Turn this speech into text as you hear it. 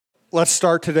let's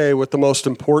start today with the most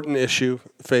important issue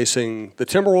facing the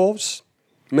Timberwolves,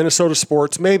 Minnesota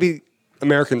sports, maybe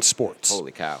American sports.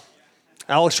 Holy cow.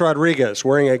 Alex Rodriguez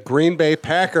wearing a Green Bay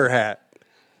Packer hat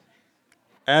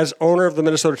as owner of the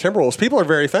Minnesota Timberwolves. People are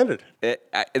very offended.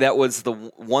 That was the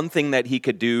one thing that he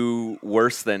could do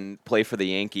worse than play for the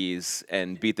Yankees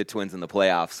and beat the Twins in the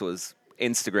playoffs was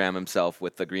Instagram himself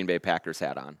with the Green Bay Packers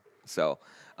hat on. So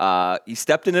he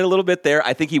stepped in it a little bit there.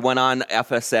 I think he went on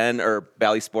FSN or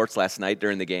Bally Sports last night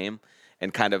during the game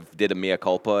and kind of did a mea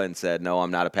culpa and said, "No,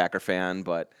 I'm not a Packer fan."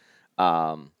 But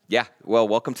yeah, well,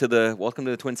 welcome to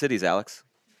the Twin Cities, Alex.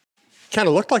 Kind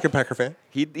of looked like a Packer fan.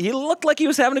 He looked like he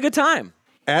was having a good time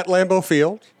at Lambeau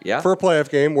Field for a playoff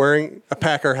game, wearing a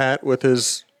Packer hat with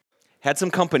his. Had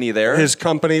some company there. His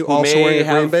company also wearing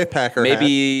a Green Bay Packer hat.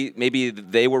 Maybe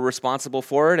they were responsible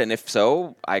for it, and if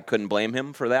so, I couldn't blame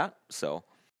him for that. So,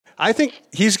 I think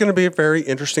he's going to be a very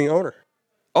interesting owner.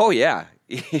 Oh yeah,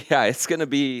 yeah, he's going to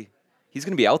be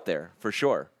out there for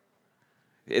sure.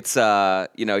 It's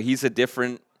he's a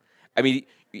different. I mean,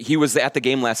 he was at the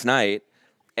game last night,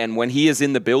 and when he is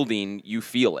in the building, you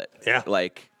feel it. Yeah,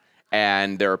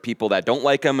 and there are people that don't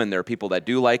like him, and there are people that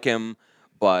do like him.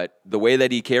 But the way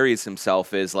that he carries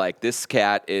himself is like this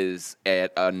cat is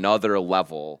at another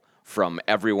level from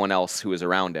everyone else who is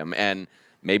around him. And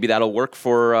maybe that'll work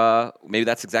for maybe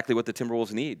that's exactly what the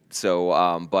Timberwolves need.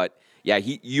 So, but yeah,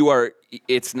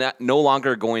 it's no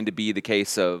longer going to be the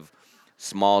case of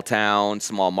small town,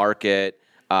 small market.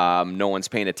 No one's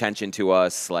paying attention to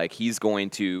us. Like he's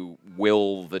going to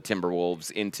will the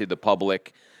Timberwolves into the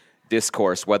public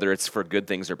discourse, whether it's for good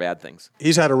things or bad things.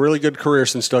 He's had a really good career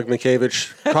since Doug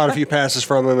Mickavich caught a few passes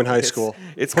from him in high school.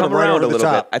 It's come around a little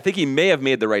bit. I think he may have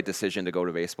made the right decision to go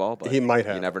to baseball, but he might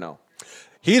have. You never know.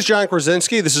 He's John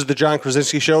Krasinski. This is the John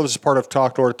Krasinski Show. This is part of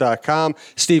TalkNorth.com.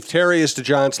 Steve Terry is to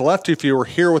John's left. If you were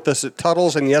here with us at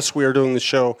Tuttle's, and yes, we are doing the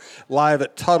show live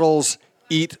at Tuttle's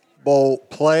Eat Bowl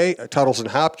Play, Tuttle's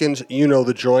and Hopkins. You know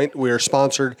the joint. We are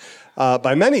sponsored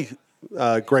by many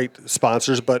great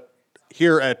sponsors, but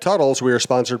here at Tuttle's, we are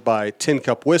sponsored by Tin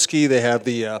Cup Whiskey. They have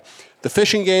the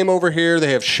fishing game over here.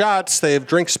 They have shots. They have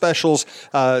drink specials.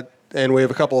 And we have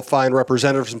a couple of fine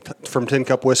representatives from Tin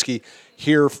Cup Whiskey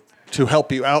here to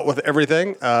help you out with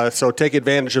everything. So take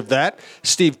advantage of that.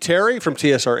 Steve Terry from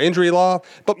TSR Injury Law.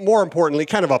 But more importantly,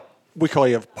 we call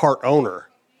you a part owner.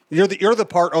 You're the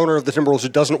part owner of the Timberwolves who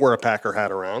doesn't wear a Packer hat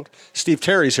around. Steve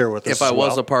Terry's here with us. If I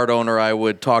was a part owner, I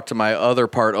would talk to my other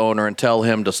part owner and tell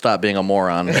him to stop being a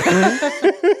moron.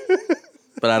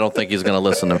 But I don't think he's going to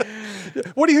listen to me.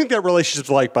 What do you think that relationship's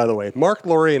like, by the way? Mark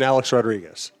Laurie and Alex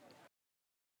Rodriguez.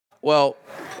 Well,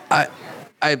 I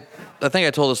think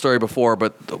I told the story before,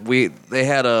 but they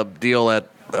had a deal at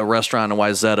a restaurant in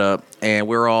Wayzata, and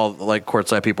we were all like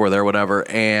courtside people were there, whatever,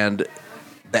 and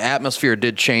the atmosphere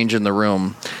did change in the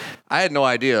room. I had no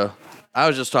idea. I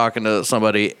was just talking to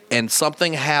somebody, and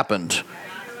something happened.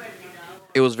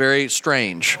 It was very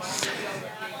strange.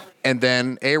 And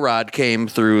then ARod came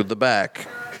through the back,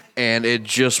 and it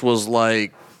just was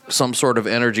like some sort of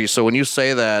energy. So when you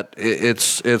say that,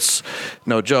 it's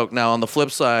no joke. Now, on the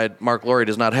flip side, Mark Laurie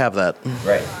does not have that.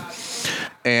 Right.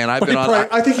 And I've been on.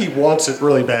 I think he wants it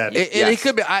really bad. He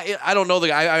could be. I don't know the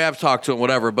guy. I have talked to him,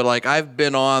 whatever. But like I've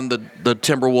been on the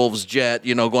Timberwolves jet,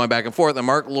 going back and forth. And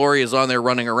Mark Laurie is on there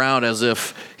running around as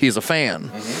if he's a fan.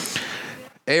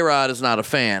 Mm-hmm. ARod is not a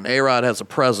fan. ARod has a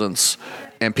presence,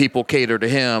 and people cater to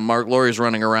him. Mark Laurie's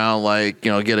running around like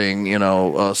getting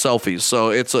selfies. So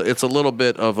it's a little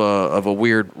bit of a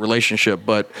weird relationship,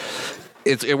 but.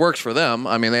 It works for them.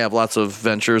 I mean, they have lots of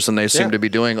ventures, and they seem to be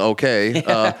doing okay.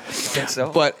 I think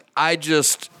so. But you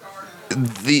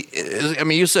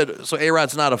said, so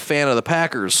A-Rod's not a fan of the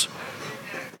Packers.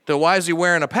 So why is he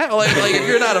wearing a hat? Like if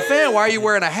you're not a fan, why are you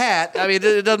wearing a hat? I mean,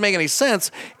 it doesn't make any sense.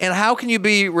 And how can you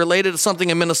be related to something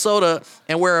in Minnesota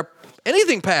and wear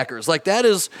anything Packers? Like, that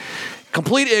is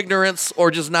complete ignorance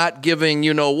or just not giving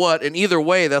what. And either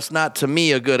way, that's not, to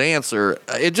me, a good answer.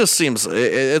 It just seems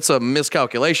it's a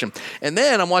miscalculation. And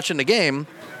then I'm watching the game,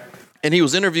 and he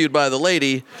was interviewed by the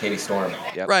lady. Katie Storm.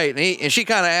 Yep. Right. And she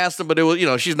kind of asked him, but it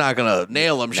was, she's not going to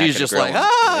nail him. She's just like,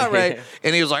 right.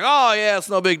 And he was like, oh, yeah, it's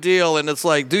no big deal. And it's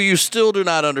like, you still do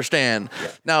not understand.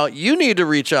 Yeah. Now, you need to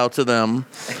reach out to them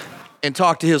and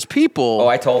talk to his people. Oh,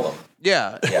 I told them.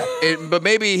 Yeah. But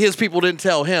maybe his people didn't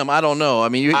tell him. I don't know. I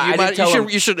mean,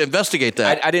 you should investigate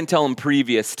that. I didn't tell him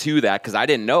previous to that because I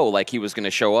didn't know like he was going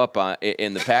to show up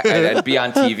in the pack. I'd be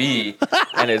on TV,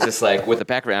 and it's just like with the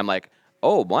Packer. I'm like,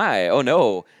 oh my, oh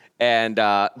no. And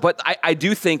but I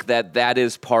do think that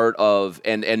is part of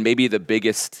and maybe the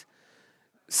biggest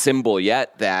symbol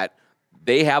yet that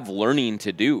they have learning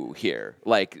to do here.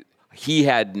 Like he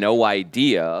had no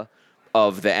idea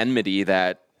of the enmity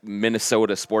that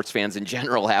Minnesota sports fans in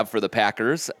general have for the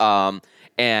Packers.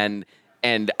 And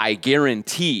I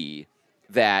guarantee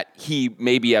that he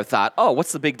maybe have thought, oh,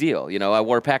 what's the big deal? You know, I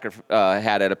wore a Packer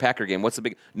hat at a Packer game. What's the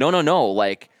big? No.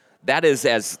 Like, that is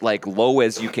as like low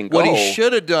as you can go. What he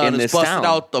should have done is busted town.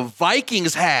 out the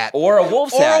Vikings hat or a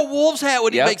Wolves hat. Or a Wolves hat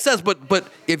would make sense. But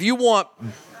if you want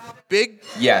big,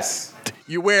 yes,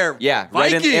 you wear Vikings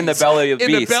right in the belly of the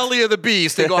beast. In the belly of the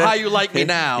beast. They go, how you like me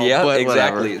now? Yeah, but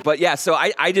exactly. Whatever. But yeah, so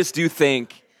I just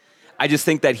think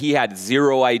that he had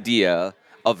zero idea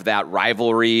of that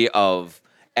rivalry, of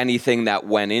anything that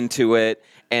went into it,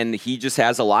 and he just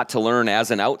has a lot to learn as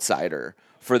an outsider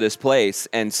for this place.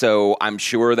 And so I'm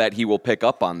sure that he will pick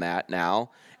up on that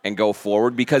now and go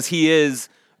forward, because he is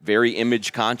very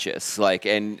image conscious. Like,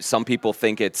 and some people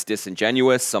think it's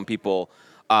disingenuous. Some people,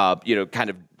 kind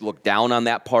of look down on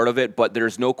that part of it. But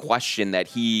there's no question that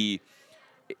he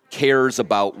cares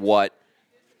about what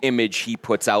image he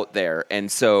puts out there.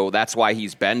 And so that's why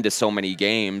he's been to so many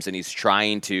games, and he's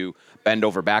trying to bend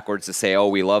over backwards to say, oh,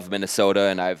 we love Minnesota,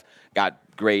 and I've got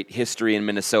great history in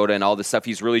Minnesota and all this stuff.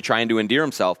 He's really trying to endear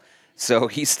himself. So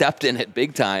he stepped in it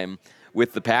big time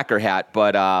with the Packer hat.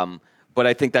 But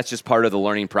I think that's just part of the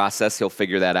learning process. He'll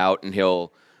figure that out and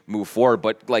he'll move forward.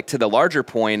 But like, to the larger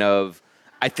point of,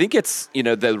 I think it's,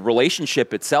 the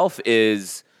relationship itself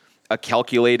is a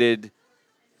calculated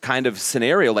kind of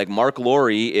scenario. Like, Mark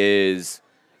Lowry is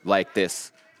like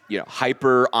this,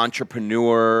 hyper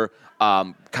entrepreneur,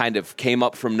 kind of came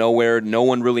up from nowhere. No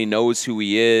one really knows who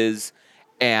he is.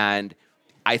 And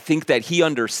I think that he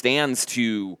understands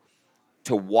to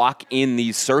walk in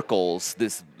these circles,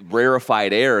 this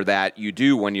rarefied air that you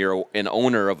do when you're an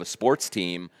owner of a sports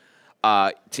team.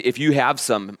 If you have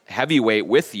some heavyweight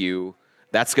with you,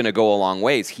 that's going to go a long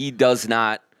ways. He does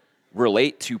not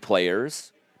relate to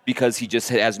players because he just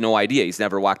has no idea. He's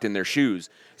never walked in their shoes.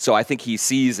 So I think he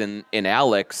sees in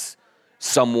Alex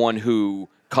someone who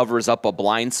covers up a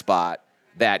blind spot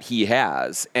that he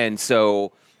has. And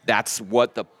so that's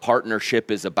what the partnership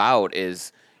is about,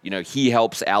 is, he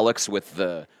helps Alex with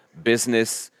the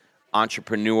business,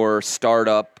 entrepreneur,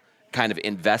 startup, kind of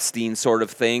investing sort of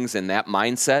things and that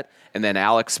mindset. And then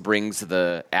Alex brings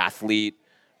the athlete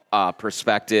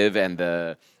perspective and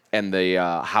the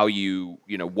how you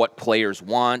what players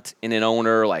want in an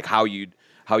owner, like how you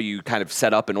kind of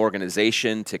set up an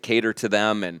organization to cater to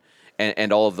them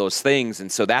and all of those things.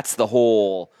 And so that's the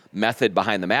whole method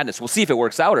behind the madness. We'll see if it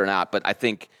works out or not, but I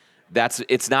think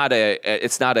it's not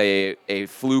a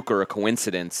fluke or a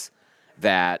coincidence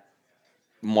that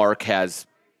Mark has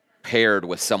paired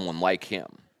with someone like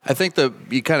him. I think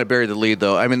you kind of buried the lead,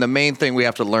 though. I mean, the main thing we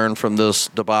have to learn from this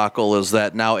debacle is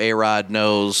that now ARod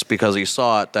knows, because he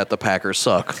saw it, that the Packers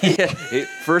suck. Yeah,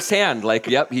 firsthand. Like,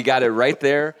 yep, he got it right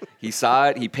there. He saw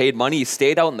it. He paid money. He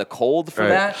stayed out in the cold for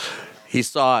that. He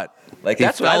saw it. Like,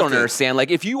 that's what I don't understand.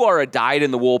 Like, if you are a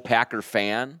dyed-in-the-wool Packer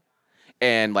fan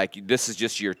and, like, this is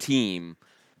just your team,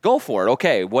 go for it.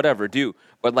 Okay, whatever, do.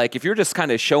 But, like, if you're just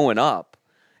kind of showing up,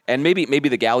 and maybe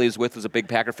the gal he was with was a big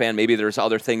Packer fan, maybe there's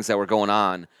other things that were going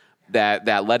on that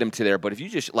led him to there. But if you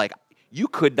just, like, you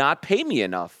could not pay me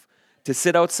enough to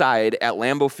sit outside at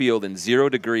Lambeau Field in 0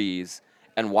 degrees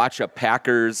and watch a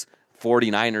Packers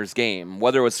 49ers game,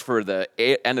 whether it was for the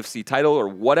NFC title or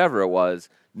whatever it was.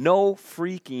 No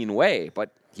freaking way.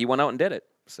 But he went out and did it.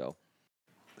 So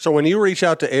when you reach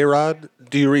out to ARod,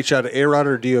 do you reach out to ARod,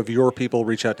 or do you have your people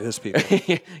reach out to his people?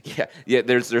 Yeah.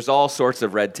 There's all sorts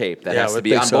of red tape that has to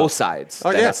be on both sides.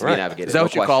 Oh, that yeah, has to be navigated. Is that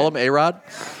what you call him, ARod?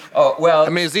 Oh, well. I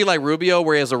mean, is he like Rubio,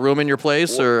 where he has a room in your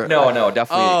place, or no,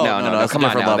 definitely. Oh, no. Come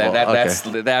on now.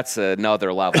 Level. That's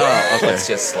another level. Oh,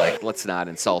 okay. Let's not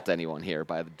insult anyone here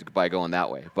by going that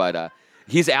way. But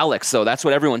he's Alex, so that's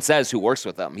what everyone says who works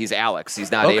with him. He's Alex.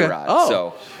 He's not ARod. Oh.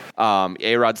 So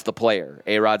ARod's the player.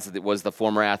 ARod was the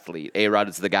former athlete. ARod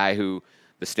is the guy who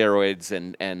the steroids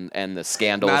and the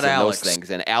scandals not and Alex. those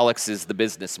things. And Alex is the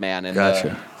businessman and Gotcha.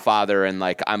 the father. And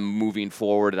like, I'm moving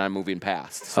forward and I'm moving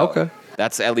past. So Okay.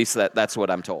 That's at least that's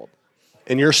what I'm told.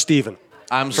 And you're Steven.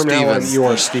 I'm From now on, Steven. you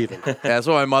are Steven. That's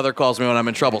what my mother calls me when I'm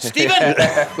in trouble. Steven!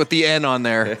 With the N on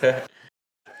there.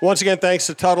 Once again, thanks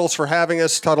to Tuttles for having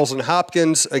us, Tuttles and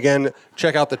Hopkins. Again,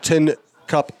 check out the Tin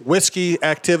Cup whiskey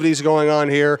activities going on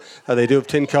here. They do have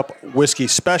Tin Cup whiskey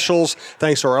specials.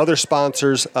 Thanks to our other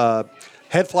sponsors,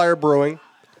 Head Flyer Brewing,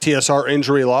 TSR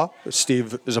Injury Law, which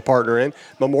Steve is a partner in,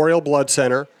 Memorial Blood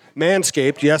Center,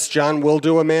 Manscaped. Yes, John will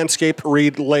do a Manscaped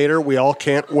read later. We all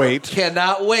can't wait.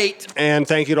 Cannot wait. And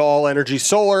thank you to All Energy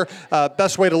Solar.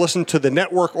 Best way to listen to the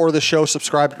network or the show,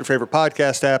 subscribe to your favorite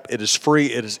podcast app. It is free.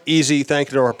 It is easy. Thank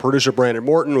you to our producer, Brandon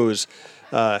Morton, who is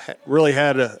really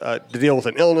had to deal with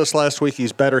an illness last week.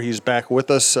 He's better. He's back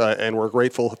with us, and we're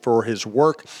grateful for his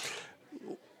work.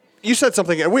 You said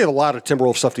something, and we have a lot of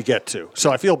Timberwolves stuff to get to,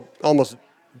 so I feel almost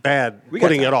bad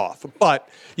putting it off. But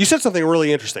you said something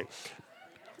really interesting.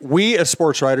 We as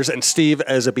sports writers, and Steve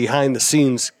as a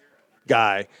behind-the-scenes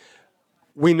guy,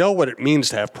 we know what it means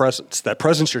to have presence. That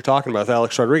presence you're talking about with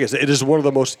Alex Rodriguez. It is one of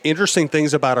the most interesting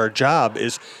things about our job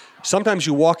is sometimes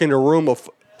you walk into a room of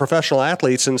professional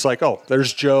athletes and it's like, oh,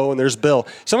 there's Joe and there's Bill.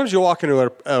 Sometimes you walk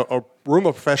into a room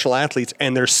of professional athletes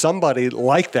and there's somebody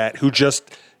like that who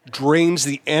just drains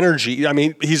the energy. I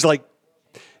mean, he's like,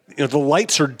 the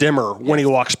lights are dimmer when he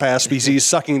walks past because he's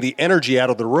sucking the energy out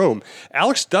of the room.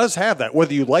 Alex does have that,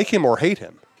 whether you like him or hate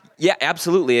him. Yeah,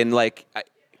 absolutely. And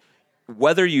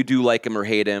whether you do like him or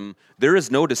hate him, there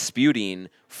is no disputing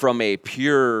from a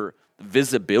pure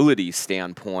visibility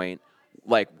standpoint,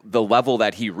 like the level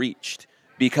that he reached.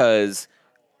 Because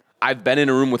I've been in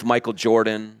a room with Michael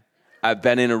Jordan. I've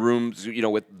been in a room,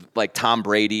 with like Tom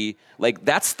Brady. Like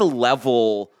that's the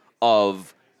level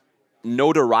of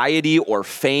notoriety or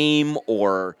fame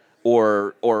or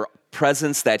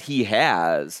presence that he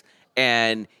has,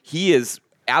 and he is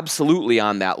absolutely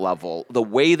on that level. The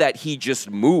way that he just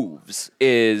moves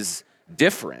is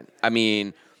different. I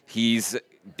mean, he's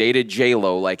dated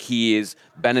J-Lo, like he has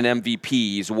been an MVP,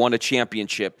 he's won a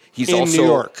championship. He's in also New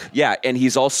York. Yeah, and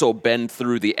he's also been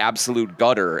through the absolute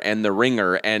gutter and the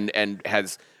ringer and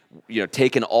has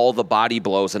taken all the body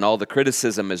blows and all the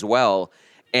criticism as well.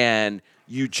 And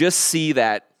you just see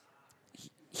that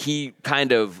he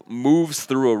kind of moves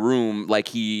through a room like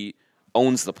he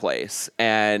owns the place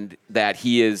and that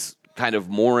he is kind of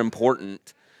more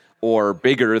important or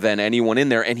bigger than anyone in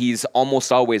there, and he's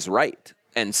almost always right.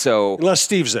 And so unless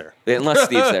Steve's there,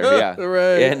 yeah,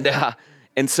 Right.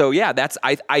 And so yeah,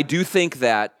 I do think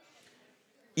that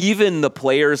even the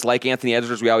players like Anthony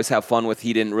Edwards, we always have fun with.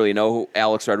 He didn't really know who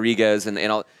Alex Rodriguez and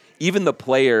all, even the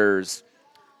players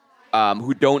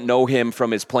who don't know him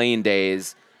from his playing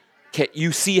days,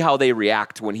 you see how they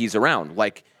react when he's around.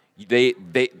 Like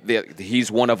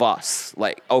he's one of us.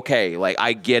 Like, okay, like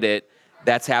I get it.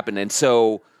 That's happened. And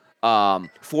so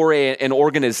for an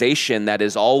organization that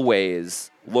is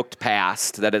always looked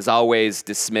past, that is always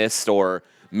dismissed or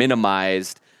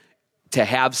minimized, to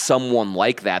have someone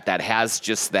like that has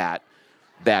just that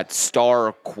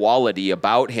star quality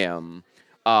about him.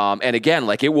 And again,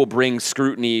 like it will bring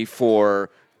scrutiny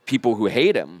for people who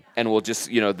hate him, and will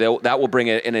just, that will bring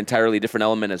an entirely different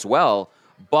element as well.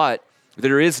 But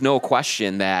there is no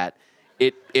question that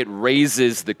it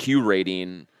raises the Q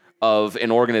rating of an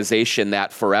organization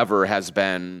that forever has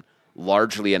been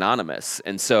largely anonymous.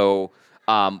 And so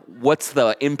what's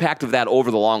the impact of that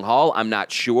over the long haul? I'm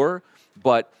not sure,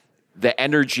 but the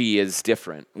energy is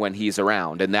different when he's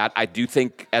around. And that, I do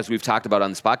think, as we've talked about on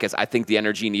this podcast, I think the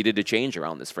energy needed to change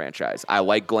around this franchise. I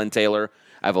like Glenn Taylor.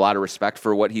 I have a lot of respect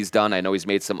for what he's done. I know he's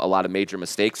made a lot of major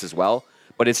mistakes as well,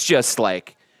 but it's just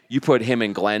like you put him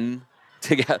and Glenn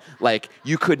together, like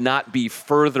you could not be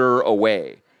further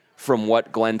away from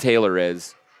what Glenn Taylor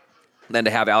is than to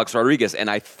have Alex Rodriguez.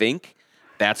 And I think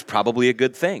that's probably a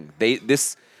good thing.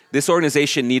 This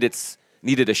organization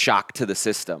needed a shock to the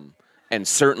system, and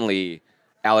certainly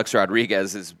Alex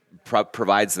Rodriguez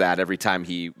provides that every time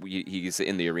he's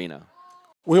in the arena.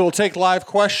 We will take live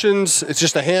questions. It's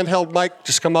just a handheld mic.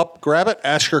 Just come up, grab it,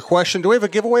 ask your question. Do we have a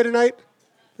giveaway tonight?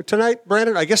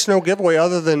 Brandon? I guess no giveaway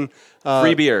other than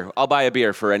free beer. I'll buy a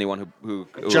beer for anyone who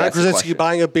John Krasinski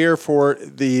buying a beer for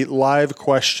the live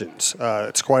questions.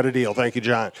 It's quite a deal. Thank you,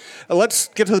 John. Let's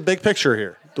get to the big picture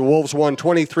here. The Wolves won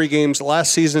 23 games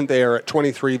last season. They are at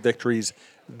 23 victories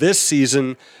this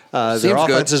season. Their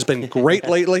offense has been great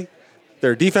lately.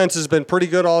 Their defense has been pretty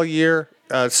good all year.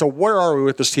 So where are we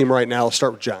with this team right now? Let's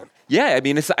start with John. Yeah, I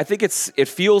mean, I think it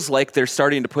feels like they're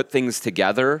starting to put things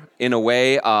together in a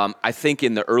way. I think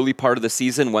in the early part of the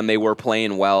season when they were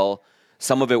playing well,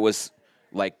 some of it was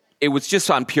like it was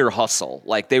just on pure hustle.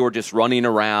 Like they were just running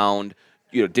around,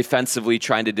 defensively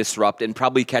trying to disrupt and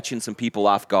probably catching some people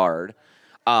off guard.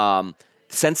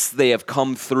 Since they have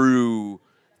come through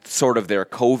sort of their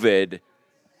COVID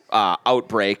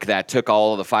outbreak that took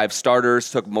all of the 5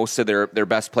 starters, took most of their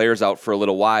best players out for a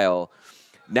little while.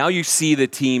 Now you see the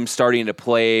team starting to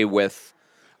play with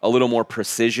a little more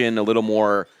precision, a little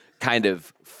more kind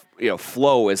of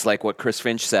flow, is like what Chris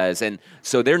Finch says. And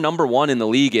so they're number 1 in the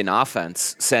league in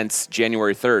offense since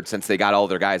January 3rd, since they got all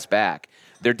their guys back.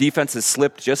 Their defense has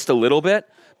slipped just a little bit,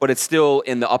 but it's still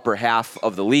in the upper half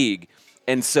of the league.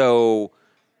 And so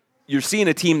you're seeing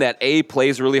a team that, A,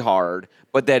 plays really hard,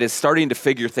 but that is starting to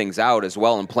figure things out as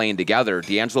well and playing together.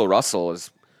 D'Angelo Russell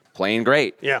is playing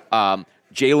great. Yeah.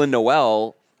 Jalen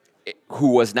Noel,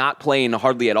 who was not playing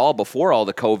hardly at all before all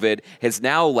the COVID, is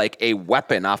now like a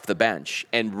weapon off the bench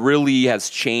and really has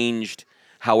changed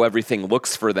how everything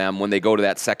looks for them when they go to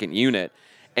that second unit.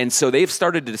 And so they've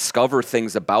started to discover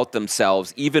things about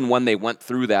themselves, even when they went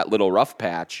through that little rough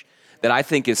patch, that I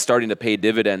think is starting to pay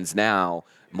dividends now.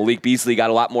 Malik Beasley got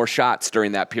a lot more shots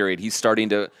during that period. He's starting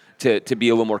to be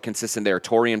a little more consistent there.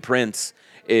 Torian Prince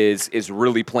is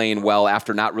really playing well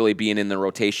after not really being in the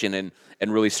rotation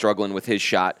and really struggling with his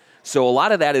shot. So a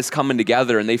lot of that is coming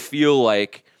together, and they feel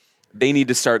like they need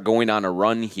to start going on a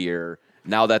run here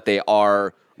now that they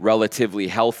are relatively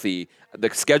healthy. The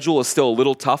schedule is still a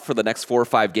little tough for the next 4 or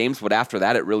 5 games, but after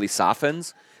that, it really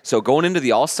softens. So going into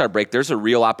the All-Star break, there's a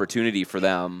real opportunity for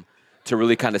them to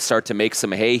really kind of start to make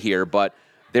some hay here. But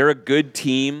they're a good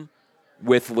team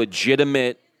with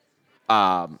legitimate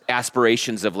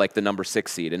aspirations of like the number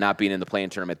 6 seed and not being in the play-in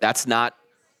tournament. That's not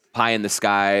pie in the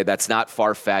sky. That's not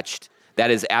far-fetched.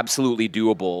 That is absolutely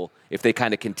doable if they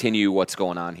kind of continue what's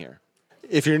going on here.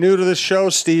 If you're new to this show,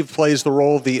 Steve plays the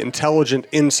role of the intelligent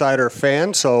insider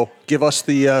fan. So give us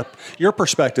your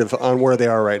perspective on where they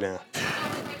are right now.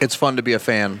 It's fun to be a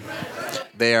fan.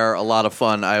 They are a lot of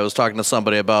fun. I was talking to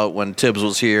somebody about when Tibbs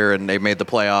was here and they made the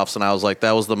playoffs, and I was like,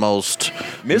 that was the most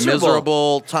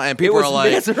miserable time. People are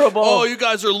like, miserable. oh, you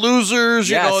guys are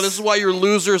losers. Yes. You know, this is why you're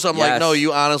losers. I'm like, no,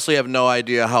 you honestly have no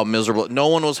idea how miserable. No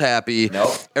one was happy. Nope.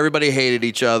 Everybody hated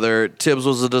each other. Tibbs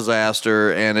was a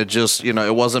disaster, and it just,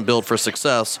 it wasn't built for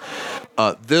success.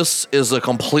 This is a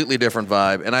completely different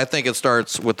vibe, and I think it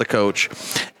starts with the coach.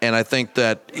 And I think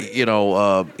that,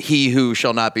 he who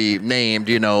shall not be named,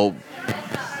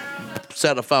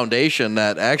 set a foundation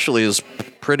that actually is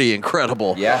pretty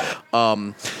incredible. Yeah. I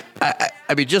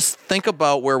mean, just think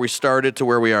about where we started to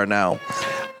where we are now.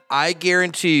 I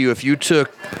guarantee you, if you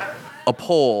took a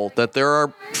poll, that there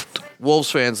are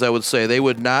Wolves fans that would say they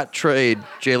would not trade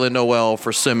Jalen Noel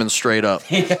for Simmons straight up.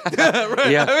 Yeah. Right?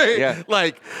 Yeah. I mean, Yeah.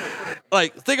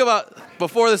 Like, think about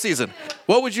before the season.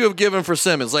 What would you have given for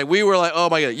Simmons? Like, we were like, oh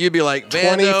my God, you'd be like,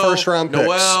 20 Vando, first-round picks.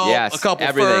 Noel, Yes, a couple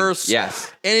everything. firsts. Yes.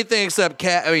 Anything except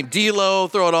D'Lo,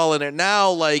 throw it all in there.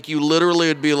 Now, like, you literally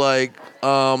would be like,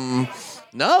 no,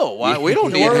 we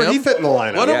don't need Where him. would he fit in the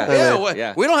lineup?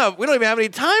 Yeah. We don't even have any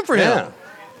time for him. Yeah.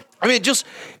 I mean,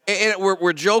 and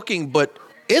we're joking, but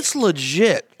it's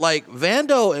legit. Like,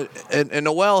 Vando and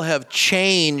Noel have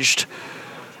changed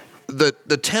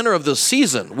the tenor of the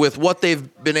season with what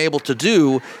they've been able to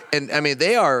do, and I mean,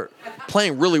 they are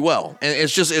playing really well, and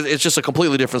it's just a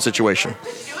completely different situation.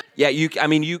 Yeah,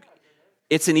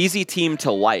 it's an easy team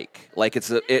to like. Like,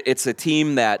 it's a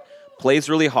team that plays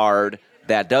really hard,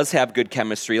 that does have good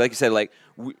chemistry. Like you said,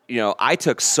 I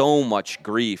took so much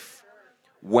grief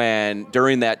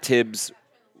during that Tibbs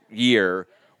year,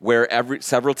 where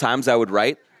several times I would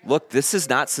write, look, this is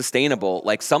not sustainable.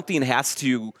 Like, something has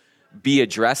to be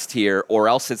addressed here, or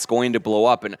else it's going to blow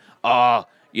up. And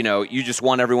you just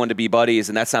want everyone to be buddies,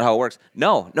 and that's not how it works.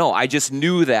 No, I just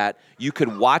knew that you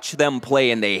could watch them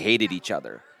play, and they hated each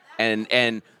other.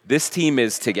 And this team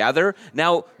is together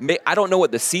now. I don't know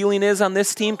what the ceiling is on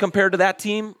this team compared to that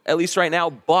team, at least right now.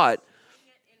 But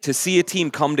to see a team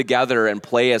come together and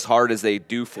play as hard as they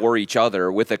do for each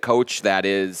other with a coach that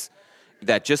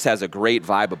just has a great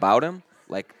vibe about him,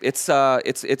 like it's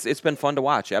been fun to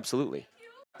watch. Absolutely.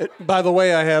 By the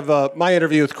way, I have my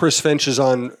interview with Chris Finch is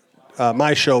on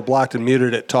my show, Blocked and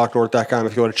Muted, at TalkNorth.com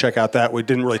if you want to check out that. We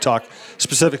didn't really talk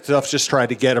specific stuff, just tried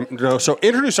to get him to know. So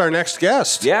introduce our next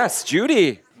guest. Yes,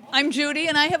 Judy. I'm Judy,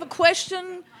 and I have a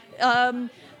question.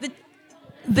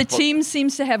 The team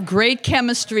seems to have great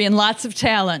chemistry and lots of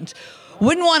talent.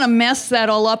 Wouldn't want to mess that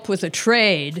all up with a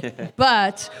trade,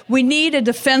 but we need a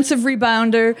defensive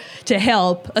rebounder to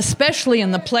help, especially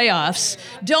in the playoffs.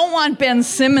 Don't want Ben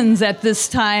Simmons at this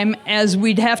time, as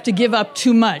we'd have to give up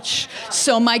too much.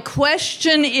 So my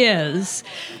question is,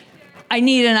 I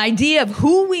need an idea of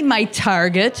who we might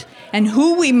target and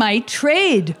who we might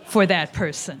trade for that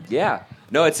person. Yeah.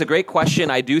 No, it's a great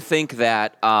question. I do think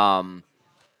that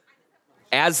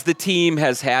as the team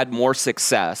has had more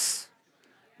success,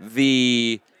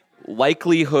 the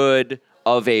likelihood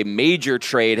of a major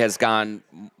trade has gone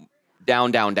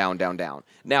down.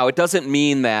 Now, it doesn't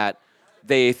mean that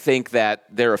they think that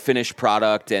they're a finished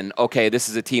product and, okay, this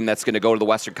is a team that's going to go to the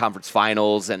Western Conference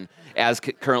Finals and as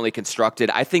currently constructed.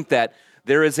 I think that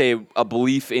there is a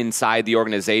belief inside the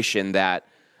organization that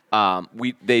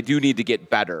they do need to get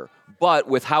better. But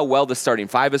with how well the starting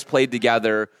five has played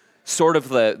together, sort of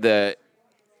the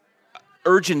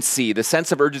urgency, the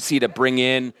sense of urgency to bring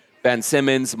in Ben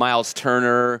Simmons, Miles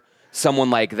Turner,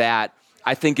 someone like that,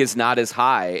 I think is not as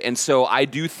high. And so I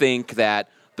do think that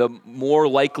the more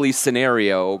likely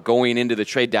scenario going into the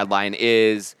trade deadline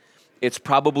is it's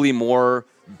probably more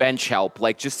bench help,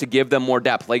 like just to give them more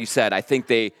depth. Like you said, I think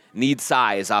they need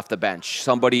size off the bench,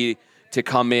 somebody to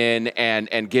come in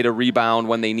and get a rebound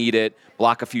when they need it,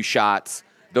 block a few shots,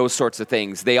 those sorts of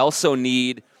things. They also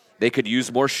they could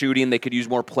use more shooting, they could use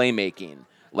more playmaking,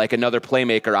 like another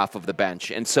playmaker off of the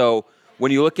bench. And so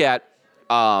when you look at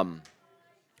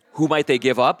who might they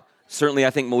give up, certainly I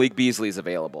think Malik Beasley is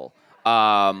available.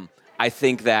 I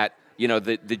think that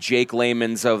the Jake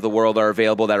Laymans of the world are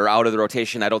available that are out of the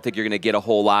rotation. I don't think you're going to get a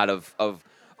whole lot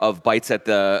of bites at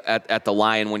the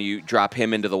line when you drop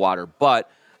him into the water.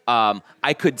 But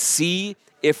I could see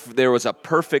if there was a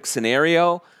perfect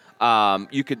scenario,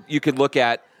 you could look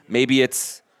at maybe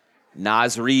it's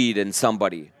Naz Reid and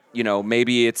somebody.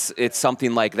 Maybe it's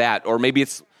something like that, or maybe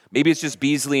it's just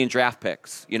Beasley and draft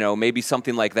picks. Maybe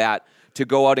something like that to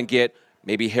go out and get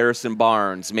maybe Harrison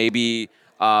Barnes. Maybe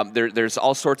there's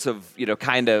all sorts of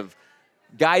kind of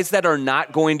guys that are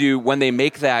not going to, when they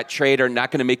make that trade, are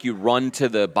not going to make you run to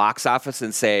the box office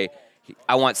and say,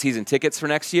 I want season tickets for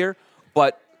next year,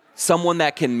 but someone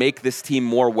that can make this team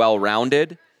more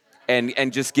well-rounded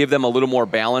and just give them a little more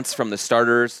balance from the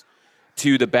starters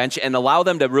to the bench and allow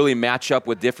them to really match up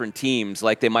with different teams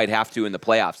like they might have to in the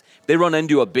playoffs. If they run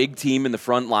into a big team in the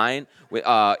front line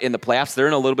in the playoffs, they're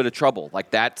in a little bit of trouble.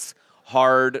 Like that's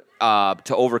hard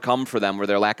to overcome for them with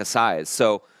their lack of size.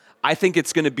 So I think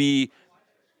it's going to be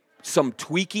some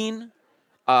tweaking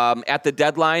at the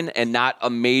deadline and not a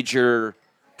major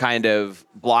kind of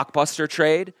blockbuster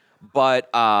trade. But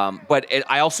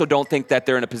I also don't think that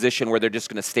they're in a position where they're just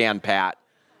going to stand pat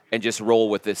and just roll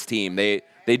with this team.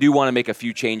 They do want to make a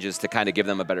few changes to kind of give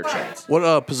them a better chance.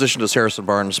 What position does Harrison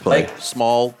Barnes play? Like,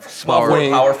 small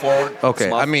power forward. Okay,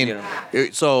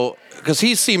 Small, so because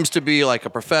he seems to be like a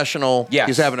professional. Yes.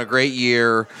 He's having a great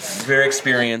year. Very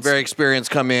experienced.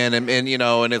 Come in and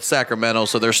and it's Sacramento,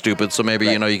 so they're stupid. So maybe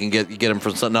Right. you can get him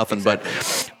for nothing. Exactly.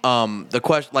 But the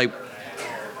question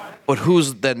but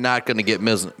who's then not going to get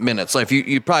minutes? Like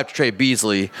you probably have to trade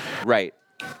Beasley. Right.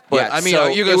 But yeah, you're so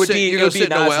going it would to be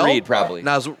Naz Reid probably.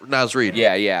 Naz Reid.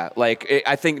 Yeah. Like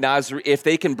I think Naz, if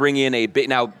they can bring in a big,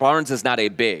 now Barnes is not a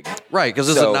big, Right? Because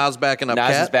isn't Naz backing up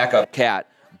Naz Cat? is backup Cat,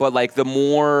 but like the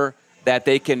more that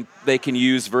they can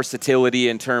use versatility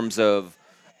in terms of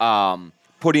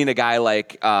putting a guy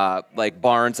like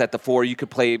Barnes at the 4, you could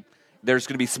play. There's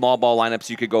going to be small ball lineups.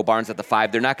 You could go Barnes at the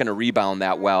 5. They're not going to rebound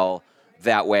that well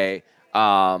that way,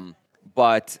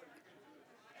 but.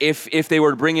 If they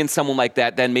were to bring in someone like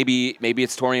that, then maybe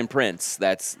it's Taurean Prince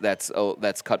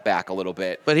that's cut back a little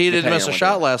bit. But he didn't miss a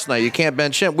shot last night. You can't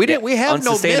bench him. We have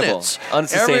no minutes.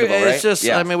 Unsustainable, right? It's just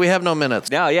we have no minutes.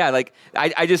 No, yeah, like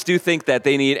I just do think that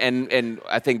they need and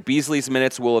I think Beasley's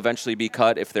minutes will eventually be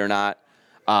cut if they're not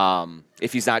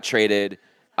if he's not traded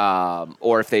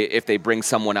or if they bring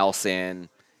someone else in,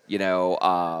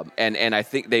 and I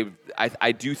think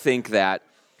I do think that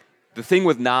the thing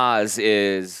with Naz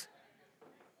is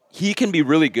he can be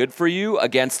really good for you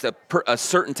against a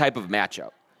certain type of matchup.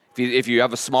 If you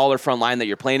have a smaller front line that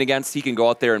you're playing against, he can go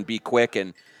out there and be quick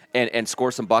and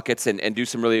score some buckets and do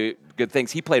some really good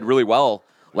things. He played really well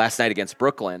last night against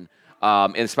Brooklyn,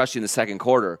 and especially in the second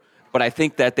quarter. But I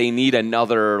think that they need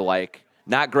another,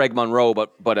 not Greg Monroe,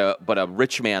 but a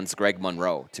rich man's Greg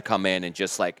Monroe to come in and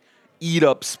just eat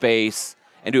up space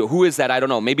and do it. Who is that? I don't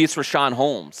know. Maybe it's Rashawn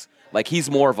Holmes. He's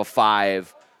more of a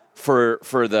 5. For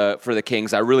the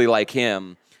Kings. I really like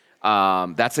him.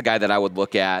 That's a guy that I would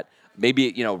look at.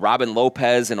 Maybe, Robin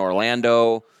Lopez in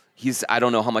Orlando. I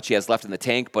don't know how much he has left in the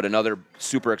tank, but another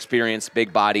super experienced,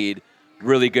 big-bodied,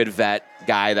 really good vet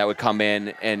guy that would come in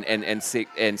and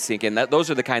sink in. Those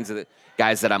are the kinds of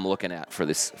guys that I'm looking at for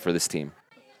this team.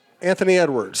 Anthony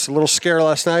Edwards, a little scare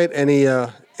last night.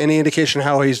 Any indication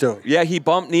how he's doing? Yeah, he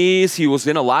bumped knees. He was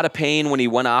in a lot of pain when he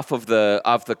went off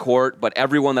the court. But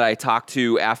everyone that I talked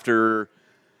to after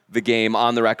the game,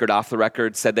 on the record, off the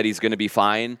record, said that he's going to be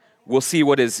fine. We'll see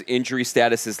what his injury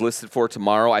status is listed for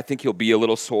tomorrow. I think he'll be a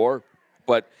little sore,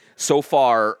 but so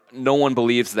far, no one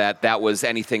believes that was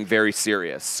anything very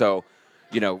serious. So,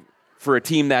 for a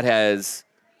team that has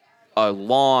a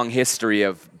long history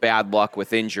of bad luck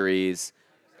with injuries.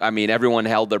 I mean, everyone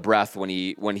held their breath when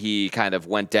he kind of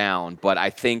went down, but I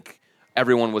think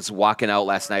everyone was walking out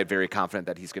last night very confident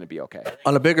that he's going to be okay.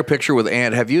 On a bigger picture with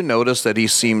Ant, have you noticed that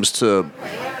he's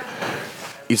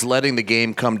letting the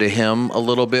game come to him a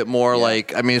little bit more? Yeah.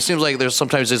 It seems like there's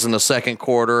sometimes it's in the second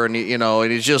quarter, and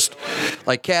and he's just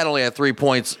Cat only had 3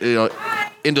 points,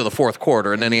 into the fourth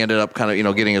quarter, and then he ended up kind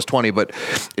of getting his 20. But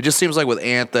it just seems like with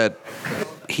Ant that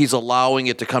he's allowing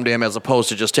it to come to him as opposed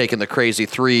to just taking the crazy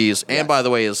threes. And by the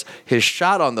way, his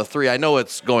shot on the three, I know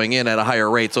it's going in at a higher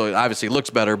rate, so it obviously looks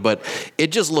better, but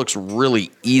it just looks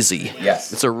really easy.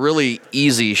 Yes. It's a really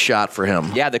easy shot for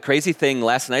him. Yeah, the crazy thing,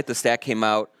 last night the stat came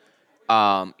out,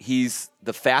 he's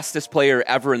the fastest player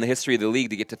ever in the history of the league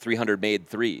to get to 300 made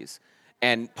threes.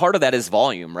 And part of that is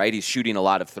volume, right? He's shooting a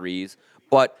lot of threes.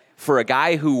 But for a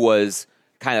guy who was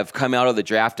kind of come out of the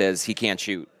draft as he can't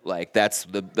shoot, like that's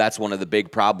one of the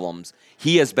big problems.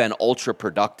 He has been ultra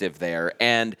productive there.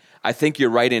 And I think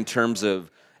you're right in terms of,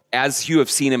 as you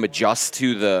have seen him adjust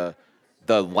to the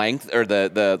length or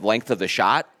the length of the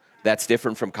shot, that's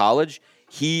different from college.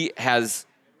 He has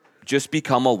just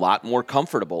become a lot more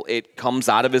comfortable. It comes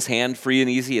out of his hand free and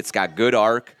easy. It's got good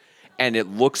arc, and it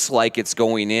looks like it's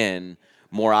going in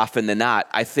more often than not.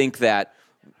 I think that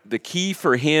the key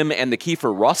for him and the key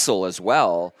for Russell as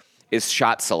well is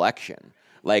shot selection.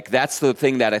 Like, that's the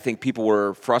thing that I think people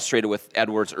were frustrated with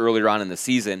Edwards earlier on in the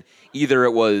season. Either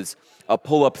it was a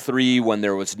pull-up three when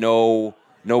there was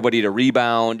nobody to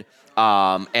rebound,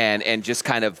 and just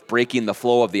kind of breaking the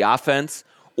flow of the offense,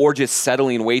 or just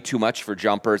settling way too much for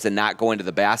jumpers and not going to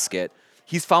the basket.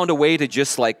 He's found a way to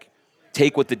just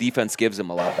take what the defense gives him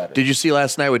a lot better. Did you see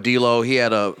last night with D'Lo? He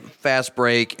had a fast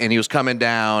break, and he was coming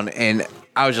down, and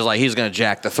I was just like, he's going to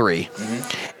jack the three.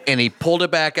 Mm-hmm. And he pulled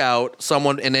it back out,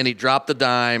 and then he dropped the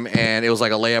dime, and it was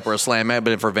like a layup or a slam, it had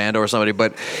been for Vando or somebody.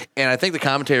 And I think the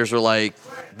commentators were like,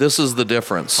 this is the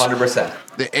difference.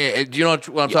 100%. Do you know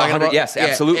what I'm talking about? Yes,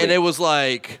 absolutely. Yeah, and it was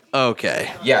like,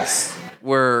 okay. Yes.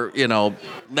 Where,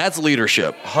 that's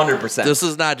leadership. 100%. This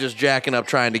is not just jacking up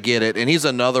trying to get it. And he's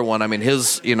another one. I mean,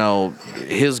 his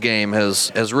game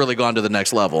has really gone to the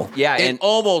next level. Yeah, and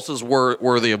almost as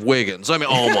worthy of Wiggins. I mean,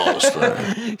 almost.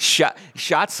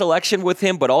 Shot selection with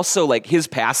him, but also his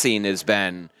passing has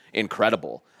been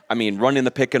incredible. I mean, running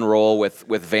the pick and roll with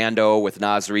Vando, with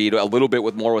Naz Reid, a little bit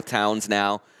more with Towns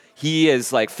now. He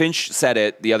is Finch said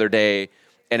it the other day,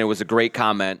 and it was a great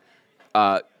comment.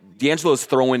 D'Angelo's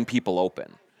throwing people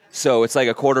open. So it's like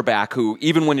a quarterback who,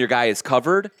 even when your guy is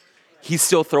covered, he's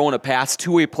still throwing a pass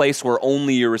to a place where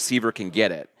only your receiver can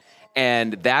get it.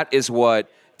 And that is what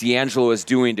D'Angelo is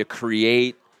doing to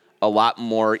create a lot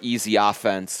more easy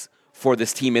offense for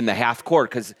this team in the half court.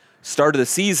 Because start of the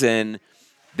season,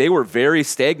 they were very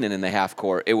stagnant in the half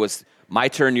court. It was my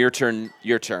turn, your turn,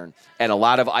 your turn. And a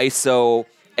lot of ISO,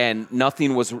 and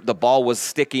the ball was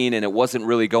sticking and it wasn't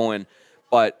really going.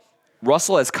 But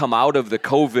Russell has come out of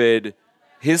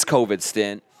his COVID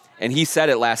stint, and he said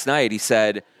it last night. He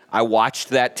said, I watched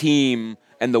that team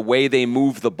and the way they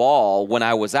moved the ball when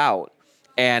I was out,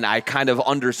 and I kind of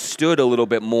understood a little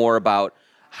bit more about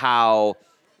how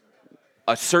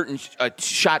a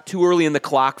shot too early in the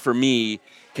clock for me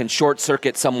can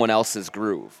short-circuit someone else's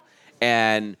groove.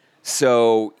 And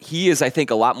so he is, I think,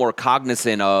 a lot more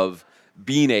cognizant of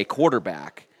being a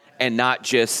quarterback and not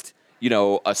just,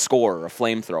 a scorer, a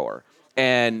flamethrower.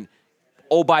 And,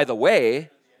 oh, by the way,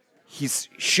 he's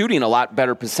shooting a lot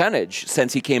better percentage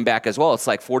since he came back as well. It's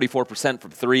 44%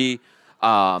 from three,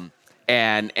 and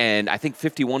I think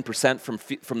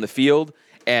 51% from the field.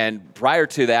 And prior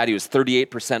to that, he was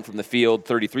 38% from the field,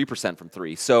 33% from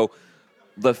three. So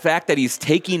the fact that he's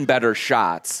taking better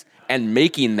shots and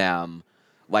making them,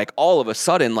 all of a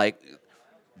sudden,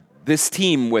 this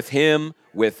team with him,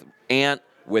 with Ant,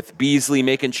 with Beasley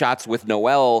making shots, with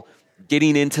Noel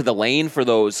getting into the lane for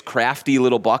those crafty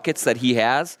little buckets that he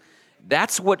has,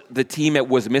 that's what the team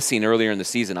was missing earlier in the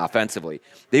season offensively.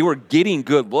 They were getting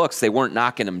good looks. They weren't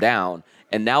knocking them down.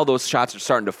 And now those shots are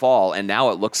starting to fall, and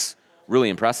now it looks really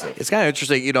impressive. It's kind of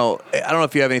interesting. I don't know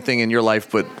if you have anything in your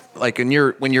life, but when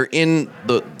you're in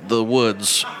the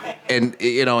woods and,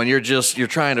 and you're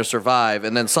trying to survive,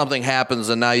 and then something happens,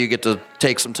 and now you get to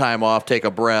take some time off, take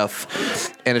a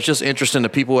breath. And it's just interesting to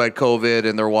people who had COVID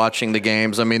and they're watching the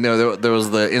games. I mean, there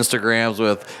was the Instagrams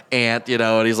with Ant,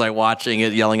 and he's watching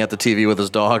it, yelling at the TV with his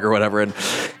dog or whatever. And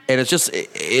it's just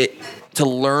to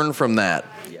learn from that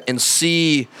and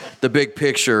see the big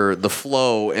picture, the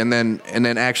flow, and then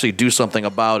actually do something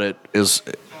about it is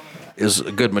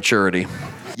a good maturity.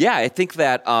 Yeah, I think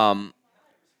that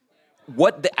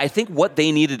what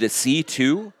they needed to see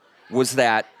too was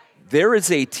that there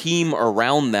is a team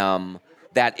around them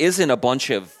that isn't a bunch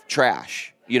of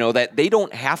trash. That they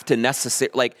don't have to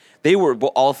necessarily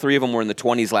all three of them were in the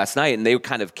 20s last night, and they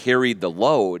kind of carried the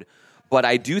load. But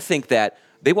I do think that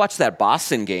they watched that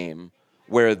Boston game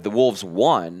where the Wolves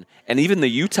won, and even the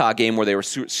Utah game where they were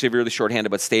severely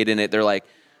shorthanded but stayed in it. They're like,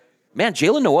 man,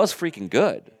 Jalen Noel's freaking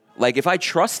good. If I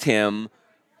trust him,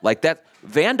 that,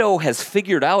 Vando has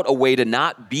figured out a way to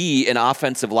not be an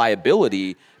offensive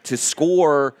liability, to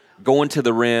score going to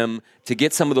the rim, to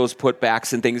get some of those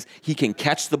putbacks and things. He can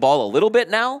catch the ball a little bit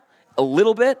now,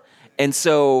 and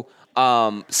so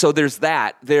there's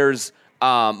that. There's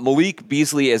Malik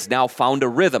Beasley has now found a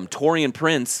rhythm. Taurean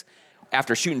Prince,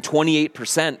 after shooting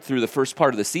 28% through the first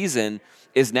part of the season,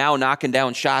 is now knocking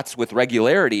down shots with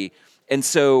regularity. And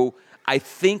so I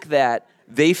think that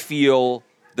they feel,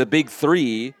 the big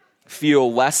three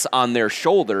feel less on their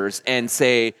shoulders and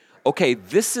say, okay,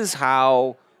 this is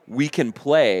how we can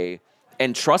play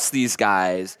and trust these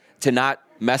guys to not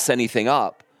mess anything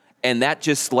up. And that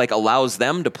just like allows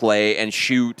them to play and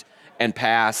shoot and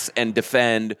pass and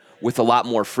defend with a lot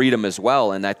more freedom as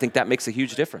well. And I think that makes a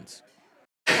huge difference.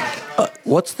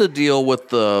 What's the deal with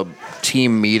the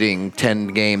team meeting 10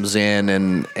 games in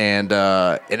and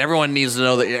everyone needs to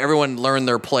know that everyone learned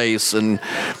their place and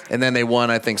then they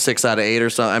won, I think, 6 out of 8 or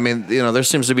something. I mean, there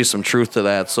seems to be some truth to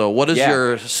that. So what is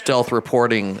your stealth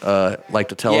reporting like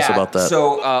to tell us about that?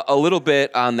 So a little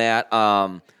bit on that.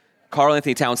 Karl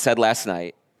Anthony Towns said last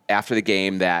night after the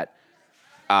game that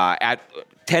at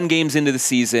 10 games into the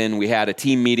season, we had a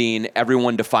team meeting.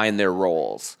 Everyone defined their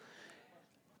roles.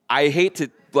 I hate to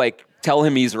tell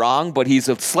him he's wrong, but he's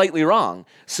slightly wrong.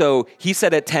 So he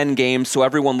said at 10 games, so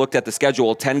everyone looked at the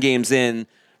schedule, 10 games in,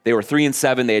 they were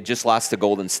 3-7, they had just lost to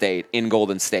Golden State in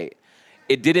Golden State.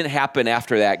 It didn't happen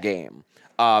after that game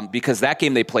because that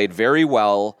game they played very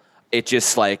well. It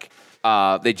just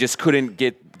they just couldn't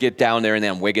get down there, and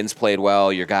then Wiggins played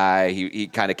well, your guy, he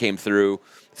kind of came through.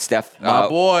 Steph, my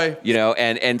boy.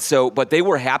 And so, but they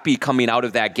were happy coming out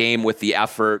of that game with the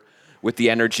effort, with the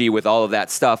energy, with all of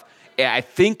that stuff. I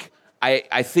think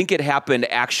it happened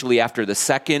actually after the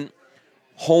second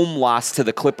home loss to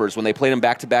the Clippers when they played them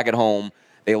back-to-back at home.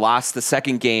 They lost the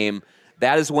second game.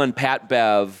 That is when Pat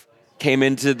Bev came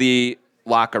into the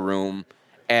locker room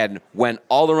and went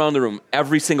all around the room,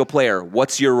 every single player,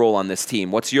 what's your role on this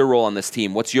team? What's your role on this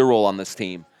team? What's your role on this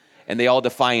team? And they all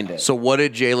defined it. So what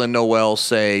did Jalen Noel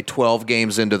say 12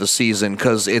 games into the season?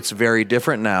 Because it's very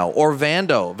different now. Or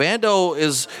Vando. Vando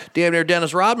is damn near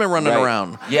Dennis Rodman running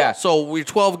around. Yeah. So we're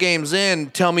 12 games in.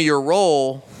 Tell me your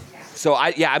role. So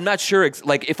I'm not sure.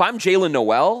 If I'm Jalen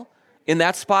Noel in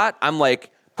that spot, I'm like,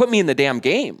 put me in the damn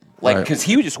game. Because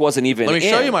he just wasn't even Let me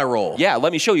show you my role. Yeah,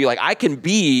 let me show you. I can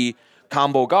be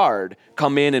combo guard,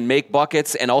 come in and make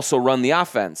buckets and also run the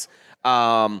offense.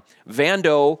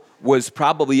 Vando was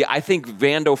probably, I think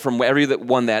Vando, from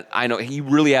everyone that I know, he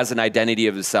really has an identity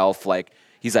of himself.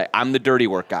 He's like, I'm the dirty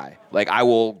work guy. I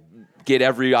will get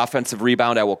every offensive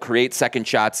rebound. I will create second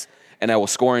shots, and I will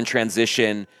score in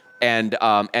transition and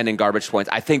in garbage points.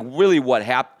 I think really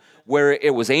where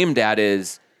it was aimed at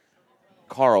is,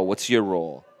 Karl, what's your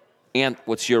role? Ant,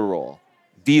 what's your role?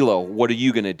 D'Lo, what are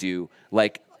you going to do?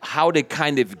 How to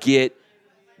kind of get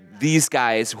these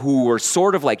guys who were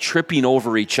sort of tripping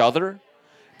over each other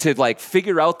to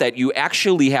figure out that you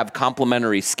actually have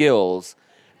complementary skills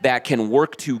that can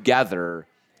work together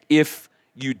if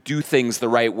you do things the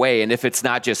right way. And if it's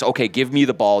not just, okay, give me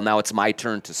the ball, now it's my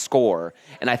turn to score.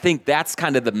 And I think that's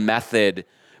kind of the method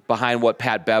behind what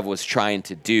Pat Bev was trying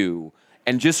to do,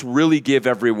 and just really give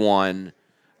everyone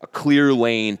a clear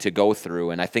lane to go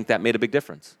through. And I think that made a big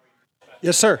difference.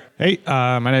 Yes, sir. Hey,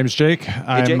 my name's Jake.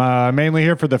 I'm mainly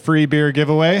here for the free beer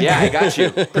giveaway. Yeah, I got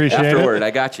you. Appreciate Afterward, it. I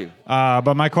got you.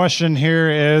 But my question here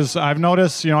is, I've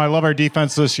noticed, I love our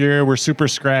defense this year. We're super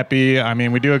scrappy. I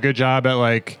mean, we do a good job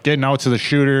at getting out to the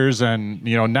shooters and,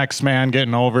 next man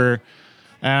getting over.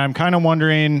 And I'm kind of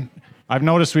wondering, I've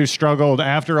noticed we've struggled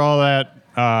after all that,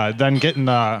 then getting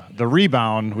the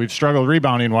rebound. We've struggled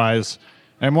rebounding wise.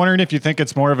 I'm wondering if you think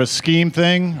it's more of a scheme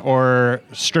thing or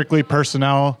strictly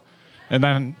personnel. And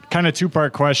then kind of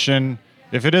two-part question,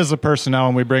 if it is the personnel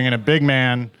and we bring in a big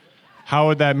man, how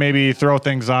would that maybe throw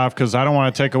things off? Because I don't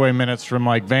want to take away minutes from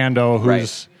Vando,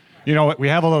 who's, we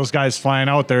have all those guys flying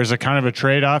out there. Is it kind of a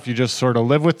trade-off? You just sort of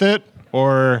live with it?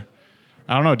 Or,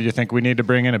 I don't know, do you think we need to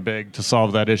bring in a big to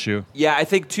solve that issue? Yeah, I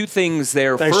think two things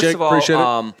there. Thanks, First Jake. of all, Appreciate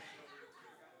it.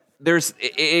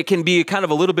 it can be kind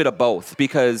of a little bit of both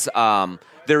because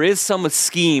there is some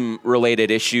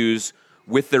scheme-related issues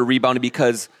with their rebounding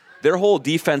because their whole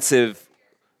defensive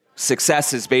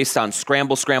success is based on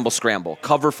scramble, scramble, scramble,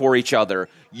 cover for each other,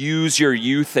 use your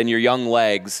youth and your young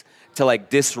legs to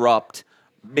disrupt,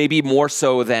 maybe more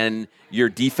so than your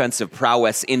defensive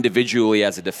prowess individually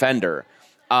as a defender.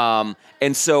 And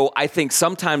so I think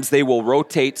sometimes they will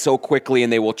rotate so quickly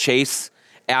and they will chase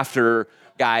after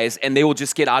guys and they will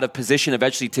just get out of position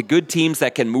eventually to good teams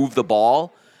that can move the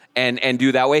ball and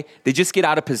do that way. They just get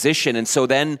out of position. And so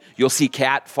then you'll see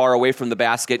Cat far away from the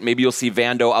basket. Maybe you'll see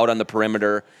Vando out on the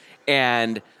perimeter.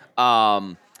 And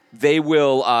they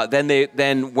will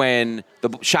then when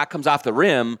the shot comes off the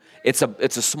rim, it's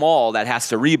a small that has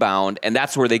to rebound, and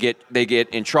that's where they get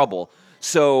in trouble.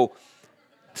 So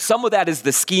some of that is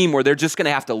the scheme where they're just going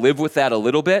to have to live with that a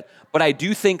little bit. But I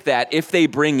do think that if they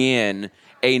bring in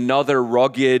another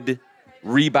rugged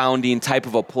rebounding type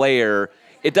of a player,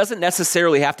 it doesn't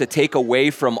necessarily have to take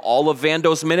away from all of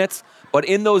Vando's minutes, but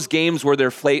in those games where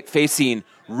they're facing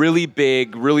really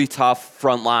big, really tough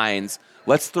front lines,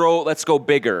 let's go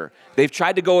bigger. They've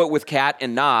tried to go it with Cat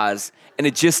and Nas, and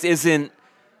it just isn't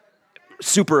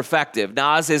super effective.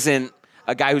 Nas isn't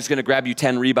a guy who's going to grab you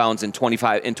 10 rebounds in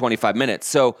 25 minutes.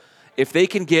 So if they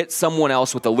can get someone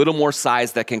else with a little more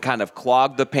size that can kind of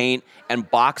clog the paint and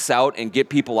box out and get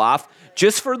people off,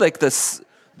 just for like the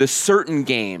certain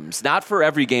games, not for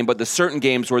every game, but the certain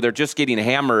games where they're just getting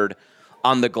hammered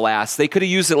on the glass. They could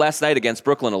have used it last night against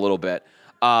Brooklyn a little bit.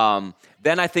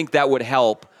 Then I think that would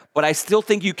help. But I still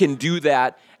think you can do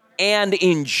that and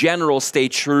in general stay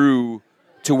true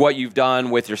to what you've done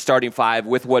with your starting five,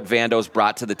 with what Vando's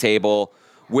brought to the table,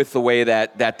 with the way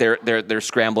that they're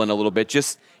scrambling a little bit.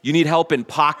 Just you need help in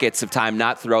pockets of time,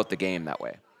 not throughout the game that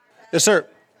way. Yes, sir.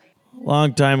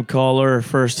 Long-time caller,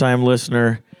 first-time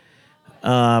listener.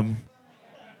 Karl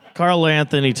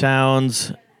Anthony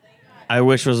Towns, I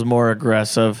wish was more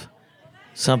aggressive.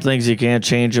 Some things you can't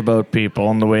change about people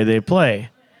and the way they play.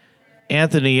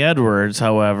 Anthony Edwards,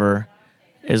 however,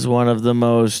 is one of the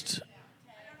most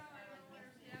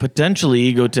potentially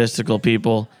egotistical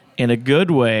people in a good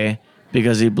way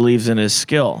because he believes in his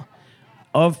skill.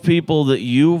 Of people that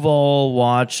you've all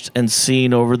watched and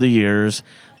seen over the years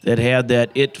that had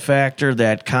that it factor,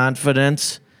 that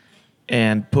confidence,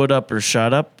 and put up or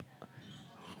shut up,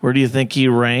 where do you think he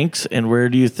ranks and where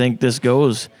do you think this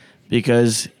goes?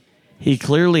 Because he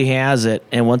clearly has it,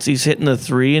 and once he's hitting the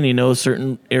three and he knows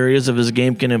certain areas of his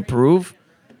game can improve,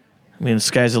 I mean, the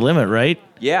sky's the limit, right?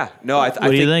 Yeah. No, I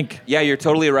What do you think? Yeah, you're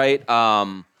totally right.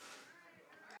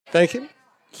 Thank you.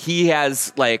 He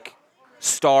has, like,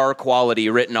 star quality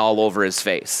written all over his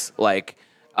face. Like,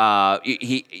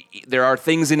 there are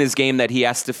things in his game that he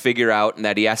has to figure out and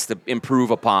that he has to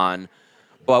improve upon.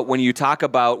 But when we talked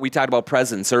about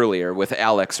presence earlier with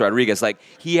Alex Rodriguez, like,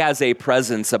 he has a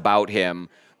presence about him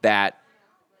that,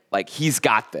 like, he's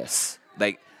got this.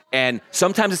 Like, and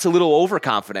sometimes it's a little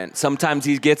overconfident. Sometimes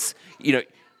he gets,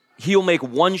 he'll make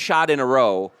one shot in a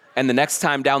row, and the next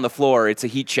time down the floor, it's a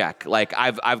heat check. Like,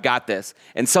 I've got this.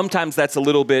 And sometimes that's a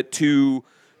little bit too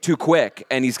quick,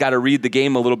 and he's got to read the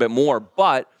game a little bit more.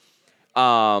 But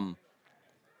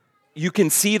you can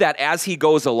see that as he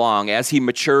goes along, as he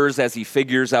matures, as he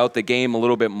figures out the game a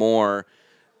little bit more,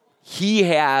 he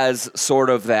has sort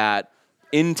of that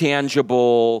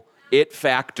intangible it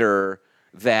factor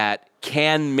that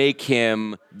can make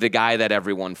him the guy that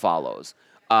everyone follows.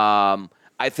 I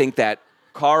think that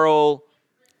Karl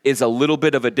is a little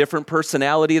bit of a different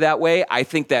personality that way. I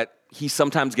think that he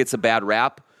sometimes gets a bad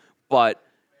rap, but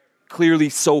clearly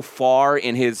so far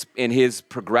in his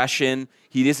progression,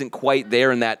 he isn't quite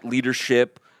there in that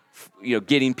leadership,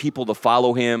 getting people to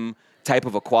follow him type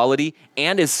of a quality,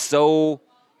 and is so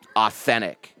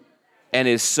authentic and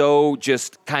is so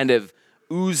just kind of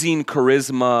oozing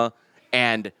charisma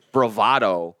and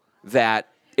bravado that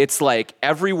it's like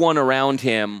everyone around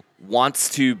him wants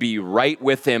to be right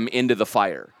with him into the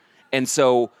fire. And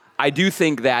so I do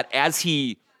think that as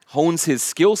he hones his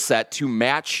skill set to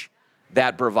match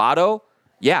that bravado,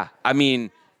 yeah, I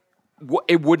mean,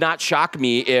 it would not shock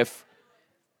me if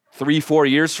 3-4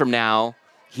 years from now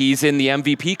he's in the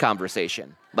MVP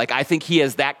conversation. Like, I think he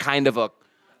has that kind of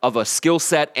a skill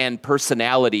set and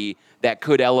personality that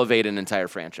could elevate an entire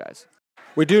franchise.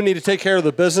 We do need to take care of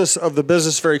the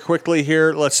business very quickly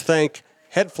here. Let's thank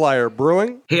Head Flyer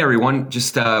Brewing. Hey everyone,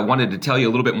 just wanted to tell you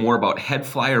a little bit more about Head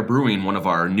Flyer Brewing, one of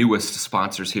our newest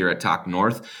sponsors here at Talk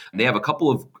North. They have a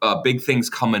couple of big things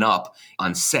coming up.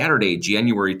 On Saturday,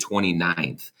 January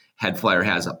 29th, Head Flyer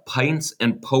has a Pints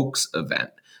and Pokes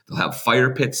event. They'll have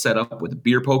fire pits set up with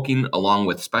beer poking, along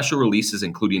with special releases,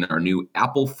 including our new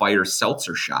Apple Fire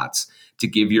Seltzer shots to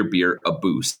give your beer a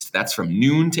boost. That's from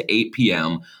noon to 8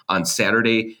 p.m. on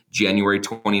Saturday, January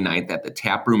 29th at the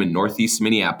Tap Room in Northeast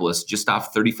Minneapolis, just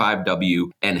off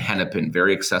 35W and Hennepin.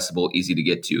 Very accessible, easy to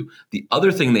get to. The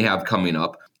other thing they have coming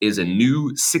up is a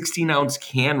new 16-ounce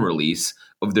can release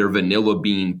of their Vanilla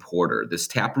Bean Porter. This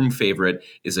taproom favorite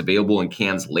is available in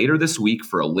cans later this week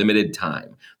for a limited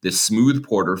time. This smooth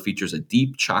porter features a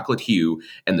deep chocolate hue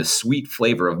and the sweet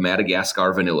flavor of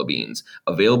Madagascar vanilla beans.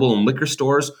 Available in liquor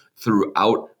stores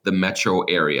throughout the metro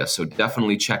area. So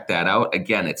definitely check that out.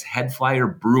 Again, it's Head Flyer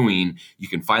Brewing. You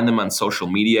can find them on social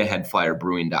media,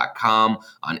 headflyerbrewing.com,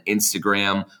 on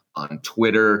Instagram. on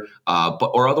Twitter,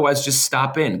 or otherwise just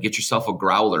stop in, get yourself a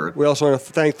growler. We also want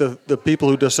to thank the people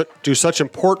who do such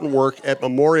important work at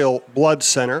Memorial Blood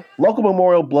Center. Local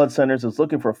Memorial Blood Centers is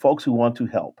looking for folks who want to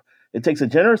help. It takes a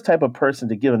generous type of person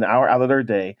to give an hour out of their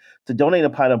day to donate a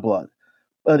pint of blood.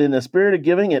 But in the spirit of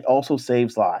giving, it also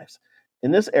saves lives.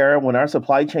 In this era, when our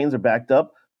supply chains are backed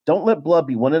up, don't let blood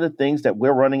be one of the things that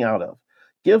we're running out of.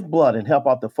 Give blood and help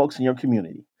out the folks in your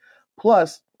community.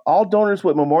 Plus, all donors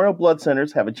with Memorial Blood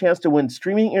Centers have a chance to win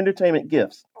streaming entertainment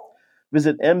gifts.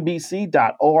 Visit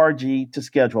mbc.org to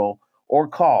schedule or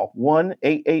call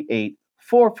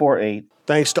 1-888-448.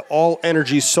 Thanks to All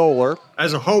Energy Solar.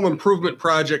 As a home improvement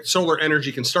project, solar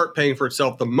energy can start paying for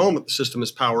itself the moment the system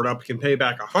is powered up. It can pay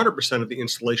back 100% of the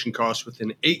installation costs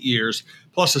within 8 years.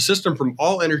 Plus, a system from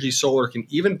All Energy Solar can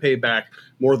even pay back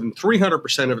more than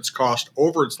 300% of its cost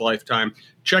over its lifetime.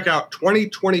 Check out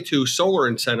 2022 solar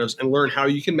incentives and learn how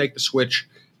you can make the switch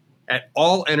at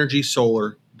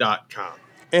allenergysolar.com.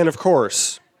 And of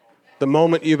course, the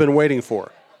moment you've been waiting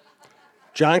for.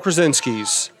 John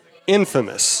Krasinski's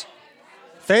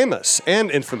famous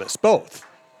and infamous, both,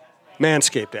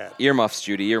 Manscaped ad. Earmuffs,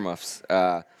 Judy, earmuffs.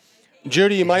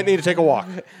 Judy, you might need to take a walk.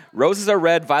 Roses are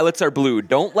red, violets are blue.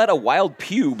 Don't let a wild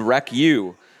pube wreck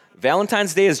you.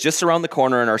 Valentine's Day is just around the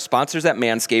corner, and our sponsors at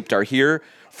Manscaped are here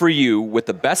for you with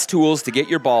the best tools to get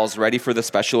your balls ready for the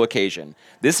special occasion.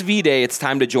 This V-Day, it's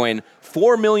time to join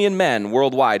 4 million men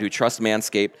worldwide who trust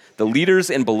Manscaped, the leaders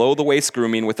in below-the-waist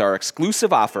grooming, with our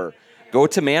exclusive offer. Go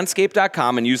to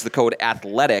manscaped.com and use the code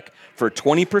ATHLETIC for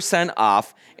 20%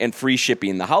 off and free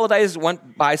shipping. The holidays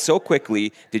went by so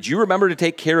quickly. Did you remember to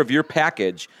take care of your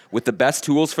package with the best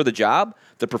tools for the job?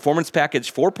 The Performance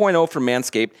Package 4.0 from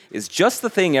Manscaped is just the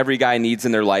thing every guy needs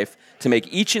in their life to make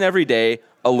each and every day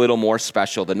a little more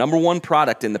special. The number one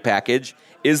product in the package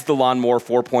is the Lawnmower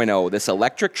 4.0. This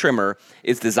electric trimmer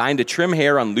is designed to trim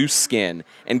hair on loose skin.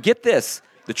 And get this,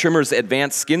 the trimmer's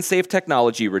advanced skin-safe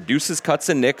technology reduces cuts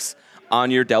and nicks on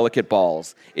your delicate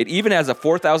balls. It even has a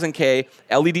 4000K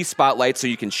LED spotlight so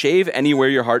you can shave anywhere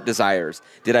your heart desires.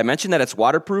 Did I mention that it's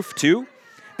waterproof too?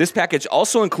 This package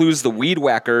also includes the Weed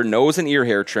Whacker nose and ear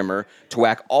hair trimmer to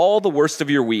whack all the worst of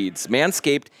your weeds.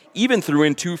 Manscaped even threw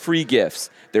in 2 free gifts: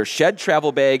 their Shed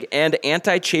travel bag and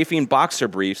anti-chafing boxer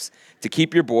briefs to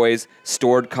keep your boys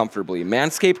stored comfortably.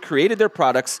 Manscaped created their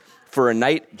products for a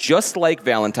night just like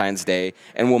Valentine's Day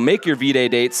and will make your V-Day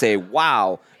date say,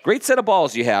 wow, great set of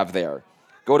balls you have there.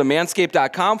 Go to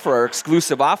manscaped.com for our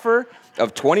exclusive offer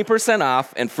of 20%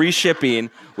 off and free shipping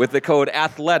with the code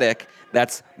ATHLETIC.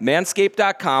 That's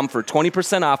manscaped.com for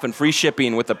 20% off and free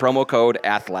shipping with the promo code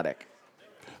ATHLETIC.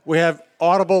 We have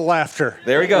audible laughter.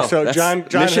 There we go. So That's John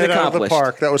mission hit out of the accomplished.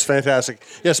 park. That was fantastic.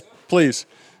 Yes, please.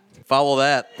 Follow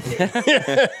that.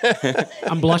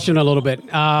 I'm blushing a little bit.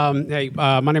 My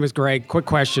name is Greg. Quick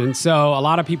question. So a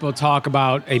lot of people talk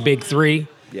about a big three.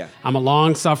 Yeah. I'm a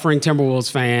long-suffering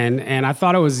Timberwolves fan, and I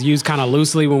thought it was used kind of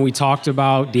loosely when we talked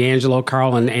about D'Angelo,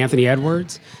 Carl, and Anthony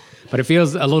Edwards. But it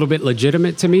feels a little bit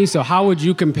legitimate to me. So how would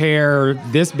you compare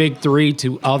this big three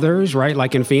to others, right,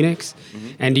 like in Phoenix? Mm-hmm.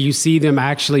 And do you see them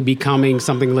actually becoming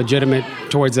something legitimate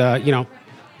towards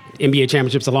NBA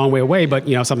championships a long way away, but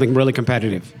something really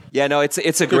competitive? Yeah, no, it's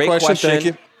a great question. Thank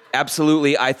you.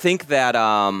 Absolutely. I think that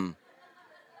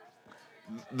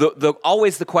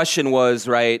always the question was,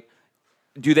 right,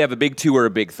 do they have a big two or a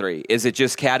big three? Is it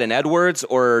just Cat and Edwards,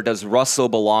 or does Russell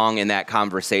belong in that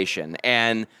conversation?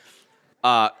 And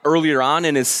earlier on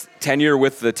in his tenure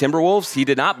with the Timberwolves, he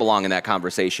did not belong in that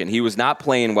conversation. He was not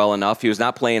playing well enough. He was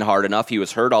not playing hard enough. He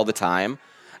was hurt all the time.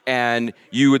 And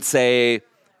you would say,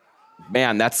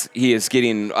 man, he is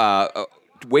getting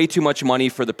way too much money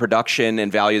for the production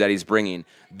and value that he's bringing.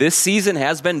 This season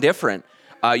has been different.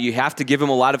 You have to give him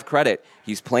a lot of credit.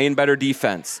 He's playing better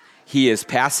defense. He is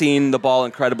passing the ball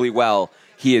incredibly well.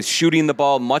 He is shooting the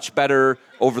ball much better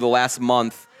over the last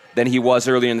month than he was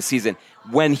earlier in the season.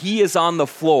 When he is on the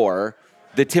floor,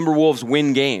 the Timberwolves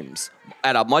win games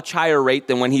at a much higher rate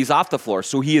than when he's off the floor.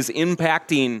 So he is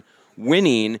impacting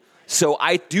winning. So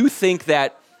I do think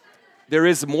that there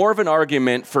is more of an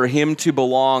argument for him to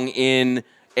belong in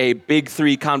a big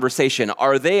three conversation.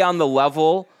 Are they on the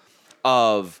level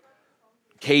of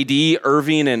KD,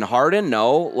 Irving, and Harden?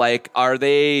 No. Like, are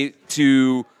they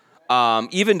to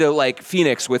even to like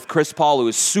Phoenix with Chris Paul, who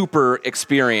is super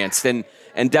experienced, and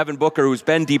Devin Booker, who's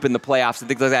been deep in the playoffs and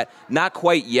things like that? Not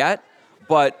quite yet,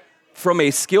 but from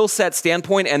a skill set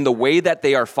standpoint and the way that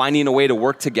they are finding a way to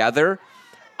work together,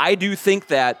 I do think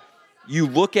that you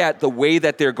look at the way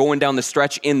that they're going down the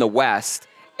stretch in the West,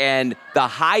 and the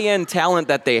high-end talent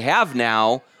that they have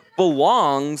now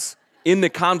belongs in the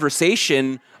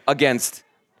conversation against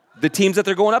the teams that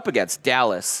they're going up against.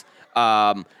 Dallas,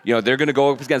 they're going to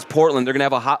go up against Portland. They're going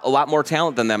to have a lot more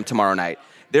talent than them tomorrow night.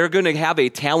 They're going to have a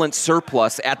talent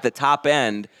surplus at the top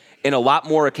end in a lot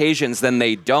more occasions than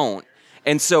they don't.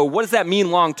 And so what does that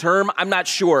mean long term? I'm not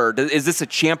sure. Is this a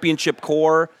championship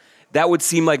core? That would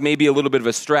seem like maybe a little bit of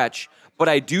a stretch. But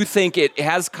I do think it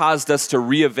has caused us to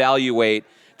reevaluate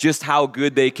just how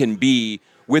good they can be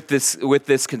with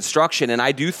this construction. And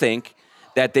I do think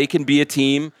that they can be a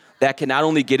team that can not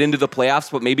only get into the playoffs,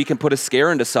 but maybe can put a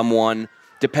scare into someone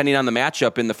depending on the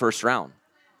matchup in the first round.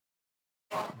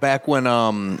 Back when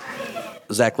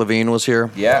Zach LaVine was here,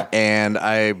 Yeah. and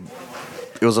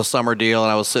it was a summer deal,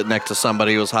 and I was sitting next to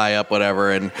somebody who was high up,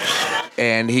 whatever,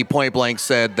 and he point blank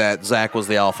said that Zach was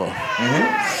the alpha.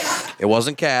 Mm-hmm. It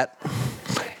wasn't Cat.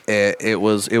 It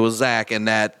was Zach, and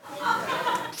that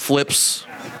Flip's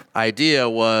idea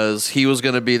was he was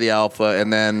going to be the alpha,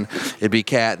 and then it'd be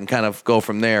Cat, and kind of go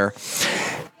from there.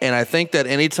 And I think that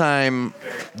anytime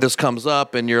this comes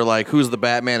up and you're like, who's the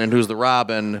Batman and who's the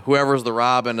Robin, whoever's the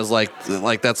Robin is like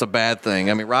that's a bad thing.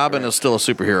 I mean, Robin is still a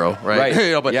superhero, right?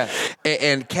 Right. But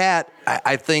and Cat,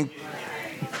 I think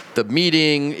the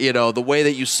meeting, the way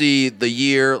that you see the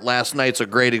year, last night's a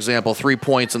great example. 3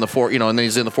 points in the fourth, and then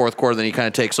he's in the fourth quarter, then he kind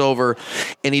of takes over,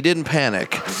 and he didn't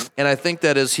panic. And I think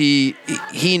that as he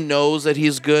knows that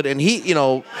he's good, and he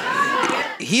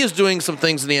is doing some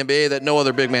things in the NBA that no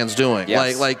other big man's doing.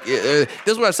 Yes. This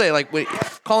is what I say. Like,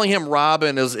 calling him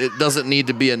Robin it doesn't need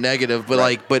to be a negative,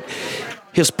 but but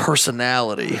his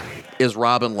personality is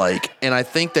Robin-like, and I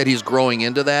think that he's growing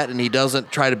into that, and he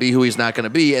doesn't try to be who he's not going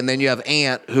to be. And then you have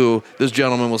Ant, who this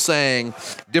gentleman was saying,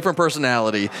 different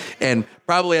personality, and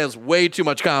probably has way too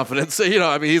much confidence.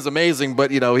 He's amazing,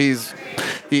 but he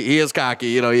is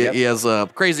cocky. He has a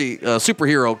crazy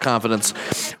superhero confidence.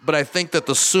 But I think that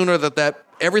the sooner that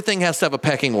everything has to have a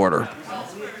pecking order.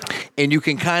 And you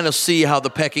can kind of see how the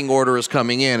pecking order is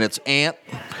coming in. It's Ant,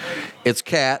 it's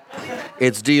Cat,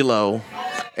 it's D'Lo,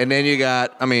 and then you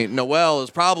got, Noel is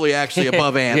probably actually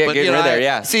above Ant. Yeah, but getting rid there,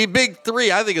 yeah. See, big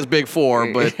three, I think is big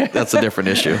four, but that's a different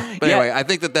issue. But anyway, I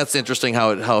think that's interesting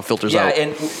how it filters out. Yeah,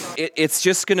 and it's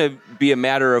just going to be a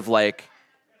matter of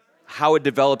how it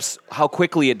develops, how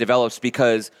quickly it develops,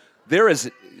 because there is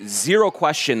zero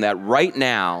question that right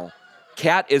now,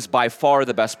 Cat is by far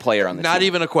the best player on the team. Not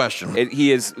even a question.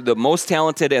 He is the most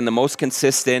talented and the most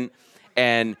consistent,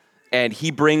 and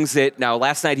he brings it. Now,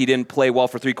 last night he didn't play well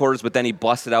for 3 quarters, but then he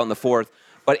busted out in the fourth.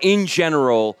 But in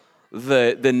general,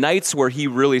 the nights where he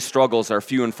really struggles are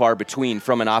few and far between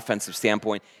from an offensive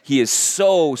standpoint. He is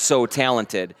so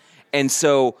talented. And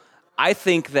so I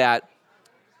think that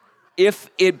if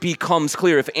it becomes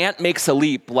clear, if Ant makes a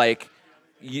leap,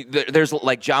 there's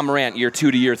like John Morant, year 2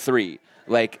 to year 3.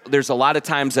 There's a lot of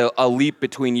times a leap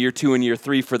between year 2 and year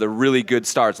 3 for the really good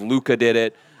stars. Luka did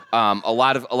it. A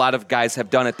lot of guys have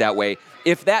done it that way.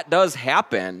 If that does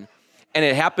happen, and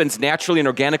it happens naturally and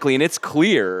organically, and it's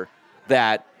clear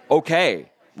that,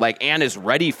 Ant is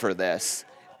ready for this,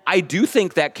 I do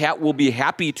think that Cat will be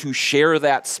happy to share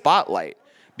that spotlight.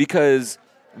 Because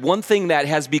one thing that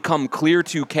has become clear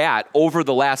to Cat over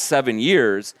the last 7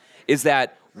 years is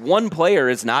that one player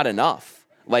is not enough.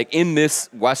 In this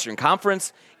Western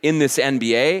Conference, in this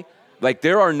NBA,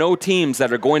 there are no teams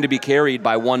that are going to be carried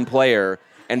by one player,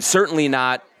 and certainly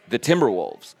not the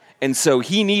Timberwolves. And so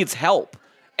he needs help.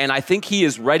 And I think he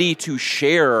is ready to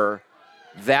share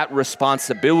that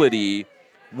responsibility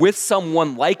with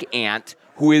someone like Ant,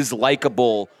 who is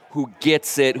likable, who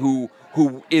gets it, who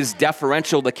is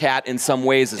deferential to Cat in some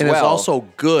ways as well. And is also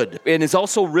good. And is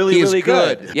also really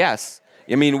good. Yes.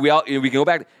 We can go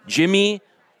back. Jimmy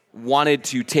wanted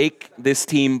to take this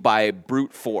team by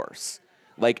brute force.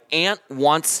 Ant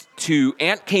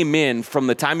came in from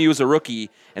the time he was a rookie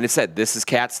and it said, this is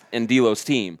Cat's and D'Lo's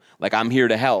team. I'm here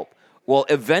to help. Well,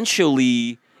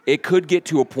 eventually it could get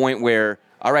to a point where,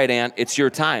 all right, Ant, it's your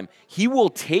time. He will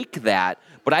take that,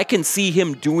 but I can see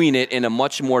him doing it in a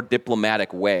much more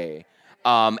diplomatic way.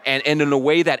 And in a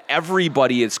way that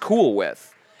everybody is cool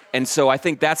with. And so I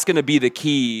think that's going to be the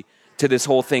key to this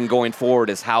whole thing going forward,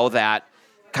 is how that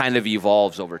kind of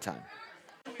evolves over time.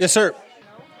 Yes, sir.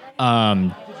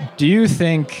 Do you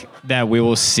think that we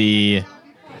will see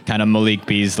kind of Malik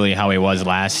Beasley how he was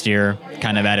last year,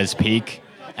 kind of at his peak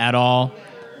at all?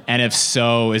 And if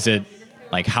so, is it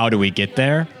how do we get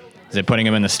there? Is it putting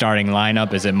him in the starting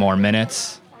lineup? Is it more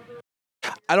minutes?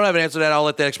 I don't have an answer to that. I'll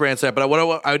let the expert answer that. But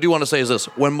what I do want to say is this.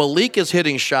 When Malik is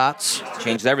hitting shots,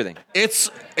 changes everything. It's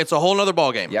a whole nother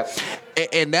ballgame. Yep.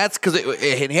 And that's because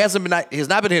he's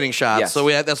not been hitting shots. Yes. So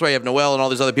that's why you have Noel and all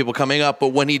these other people coming up. But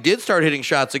when he did start hitting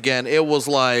shots again, it was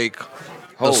like,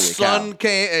 Holy sun cow.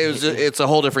 came. It's a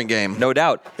whole different game. No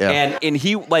doubt. Yeah. And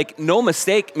he, like, no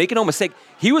mistake, making no mistake,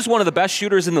 he was one of the best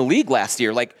shooters in the league last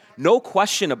year. Like, no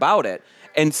question about it.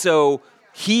 And so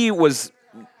he was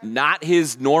not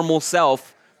his normal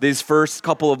self these first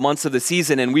couple of months of the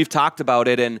season, and we've talked about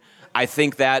it, and I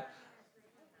think that,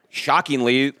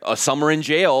 shockingly, a summer in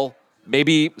jail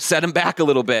maybe set him back a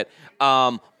little bit.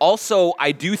 Also,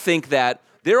 I do think that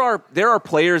there are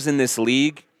players in this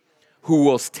league who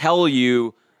will tell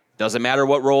you, doesn't matter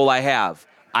what role I have,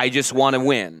 I just want to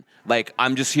win. Like,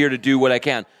 I'm just here to do what I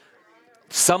can.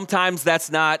 Sometimes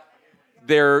that's not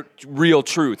their real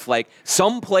truth. Like,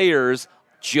 some players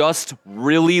just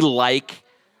really like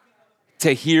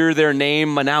to hear their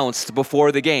name announced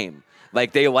before the game.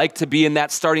 Like, they like to be in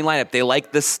that starting lineup. They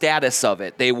like the status of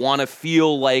it. They want to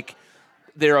feel like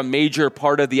they're a major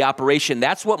part of the operation.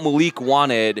 That's what Malik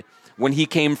wanted when he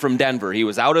came from Denver. He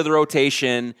was out of the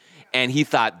rotation, and he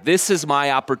thought, this is my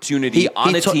opportunity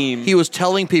on a team. He was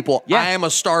telling people, Yeah. I am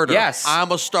a starter. Yes.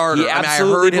 I'm a starter. He I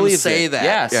absolutely heard him believed say it. that.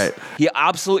 Yes. Yeah. He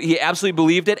absolutely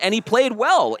believed it, and he played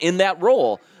well in that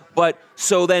role. But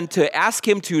so then to ask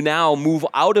him to now move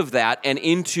out of that and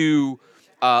into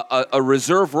a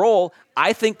reserve role,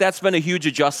 I think that's been a huge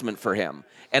adjustment for him.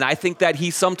 And I think that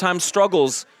he sometimes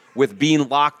struggles with being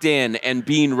locked in and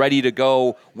being ready to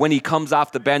go when he comes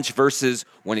off the bench versus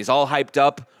when he's all hyped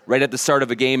up right at the start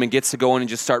of a game and gets to go in and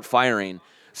just start firing.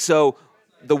 So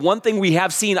the one thing we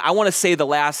have seen, I want to say the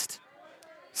last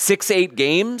 6-8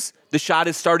 games, the shot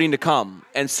is starting to come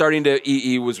and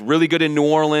he was really good in New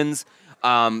Orleans.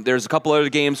 There's a couple other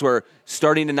games where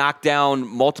starting to knock down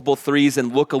multiple threes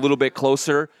and look a little bit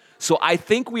closer. So I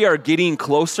think we are getting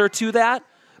closer to that.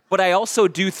 But I also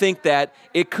do think that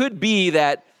it could be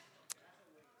that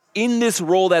in this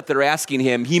role that they're asking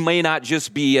him, he may not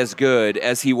just be as good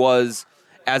as he was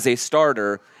as a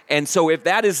starter. And so if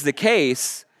that is the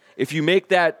case, if you make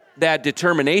that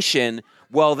determination,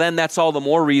 well, then that's all the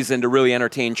more reason to really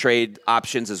entertain trade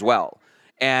options as well.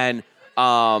 And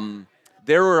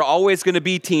there are always going to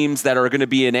be teams that are going to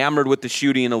be enamored with the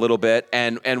shooting a little bit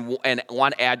and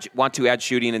want to add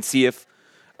shooting and see if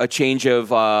a change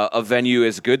of a venue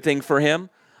is a good thing for him.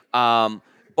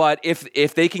 But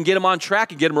if they can get him on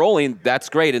track and get him rolling, that's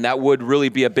great, and that would really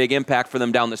be a big impact for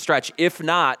them down the stretch. If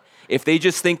not, if they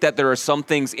just think that there are some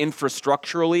things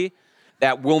infrastructurally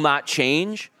that will not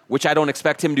change, which I don't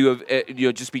expect him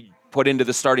to just be put into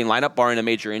the starting lineup barring a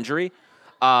major injury,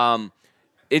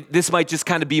 this might just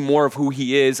kind of be more of who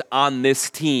he is on this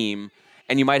team,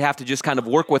 and you might have to just kind of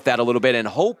work with that a little bit and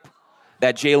hope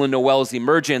that Jalen Noel's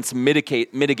emergence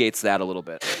mitigates that a little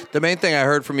bit. The main thing I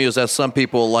heard from you is that some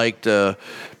people like to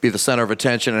be the center of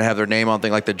attention and have their name on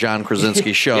things like the John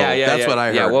Krasinski show. That's what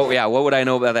I heard. What would I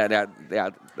know about that? Yeah,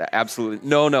 absolutely.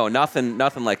 No, nothing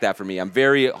like that for me. I'm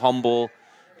very humble,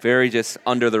 very just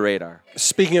under the radar.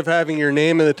 Speaking of having your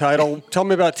name in the title, tell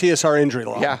me about TSR injury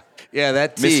law. Yeah,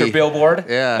 that T. Mr. Billboard.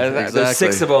 Yeah, There's exactly.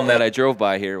 6 of them that I drove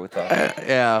by here with.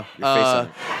 Yeah. Your face on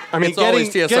it. I mean, It's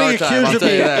always getting TSR time, I'll accused of tell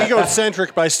you being that.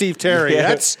 egocentric by Steve Terry.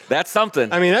 Yeah, That's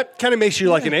something. I mean, that kind of makes you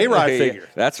like an ARod figure.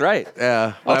 That's right.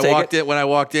 Yeah, I'll take when I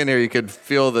walked in here, you could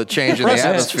feel the change in the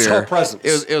Presence. It's atmosphere. called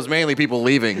presence. It was mainly people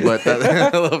leaving, but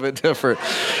a little bit different.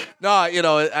 No,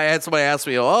 I had somebody ask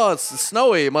me, "Oh, it's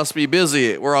snowy. It must be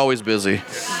busy." We're always busy.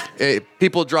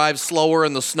 People drive slower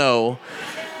in the snow,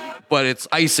 but it's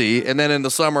icy. And then in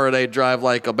the summer, they drive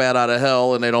like a bat out of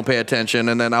hell, and they don't pay attention.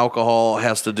 And then alcohol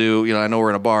has to do. I know we're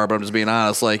in a bar, but I'm just being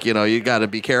honest. Like, you got to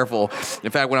be careful.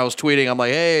 In fact, when I was tweeting, I'm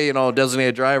like, hey,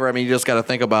 designated driver. I mean, you just got to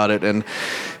think about it. And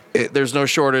there's no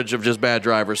shortage of just bad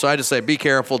drivers. So I just say, be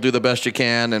careful, do the best you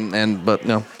can. But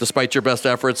despite your best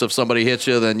efforts, if somebody hits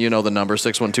you, then you know the number,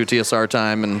 612 TSR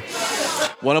time. And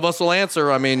one of us will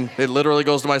answer. I mean, it literally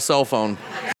goes to my cell phone.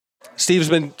 Steve's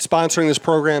been sponsoring this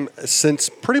program since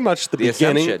pretty much the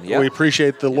beginning. Assumption, yeah. We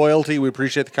appreciate the loyalty. We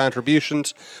appreciate the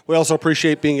contributions. We also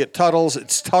appreciate being at Tuttle's.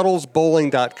 It's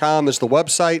TuttlesBowling.com is the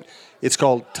website. It's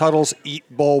called Tuttle's Eat,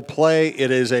 Bowl, Play. It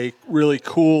is a really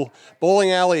cool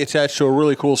bowling alley attached to a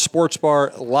really cool sports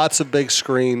bar. Lots of big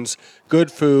screens,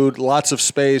 good food, lots of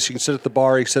space. You can sit at the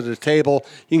bar, you can sit at a table.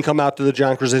 You can come out to the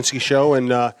John Krasinski show and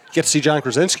get to see John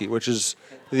Krasinski, which is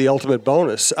the ultimate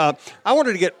bonus.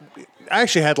 I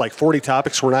actually had like 40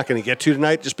 topics we're not going to get to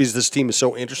tonight just because this team is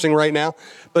so interesting right now.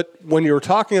 But when you were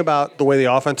talking about the way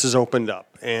the offense has opened up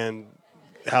and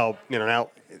how, now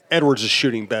Edwards is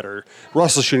shooting better,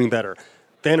 Russell's shooting better,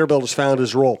 Vanderbilt has found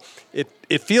his role.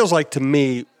 It feels like to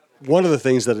me one of the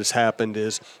things that has happened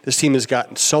is this team has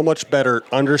gotten so much better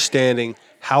understanding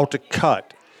how to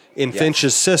cut in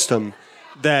Finch's system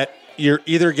that you're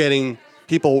either getting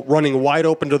people running wide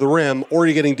open to the rim, or are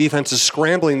you getting defenses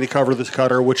scrambling to cover the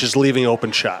cutter, which is leaving open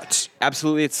shots?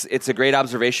 Absolutely. It's a great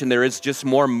observation. There is just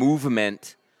more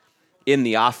movement in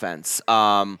the offense,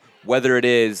 whether it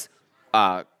is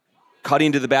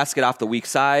cutting to the basket off the weak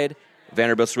side.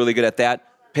 Vanderbilt's really good at that.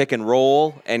 Pick and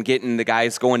roll and getting the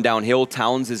guys going downhill.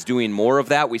 Towns is doing more of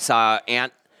that. We saw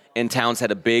Ant and Towns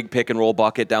had a big pick and roll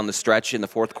bucket down the stretch in the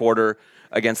fourth quarter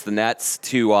against the Nets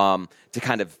to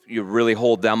kind of really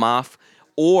hold them off.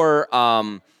 Or,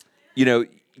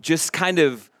 just kind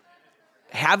of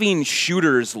having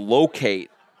shooters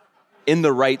locate in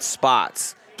the right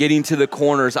spots, getting to the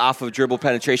corners off of dribble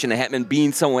penetration and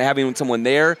having someone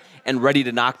there and ready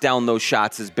to knock down those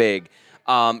shots is big.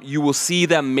 You will see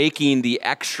them making the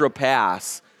extra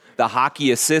pass, the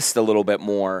hockey assist a little bit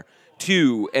more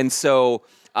too. And so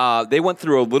they went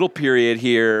through a little period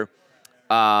here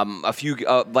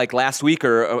like last week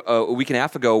or a week and a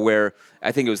half ago where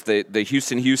I think it was the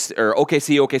Houston or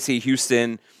OKC,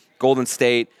 Houston, Golden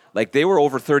State, like they were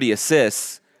over 30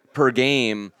 assists per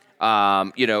game,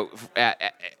 at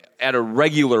a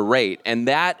regular rate. And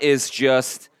that is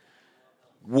just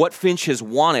what Finch has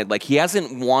wanted. Like, he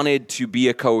hasn't wanted to be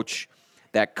a coach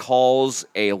that calls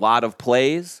a lot of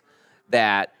plays,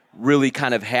 that really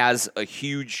kind of has a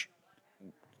huge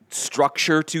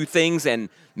structure to things and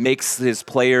makes his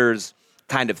players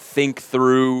kind of think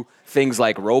through things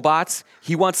like robots.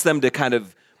 He wants them to kind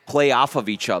of play off of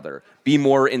each other, be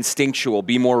more instinctual,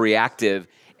 be more reactive.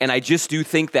 And I just do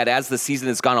think that as the season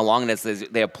has gone along and as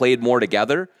they have played more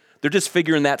together, they're just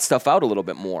figuring that stuff out a little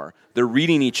bit more. They're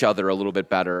reading each other a little bit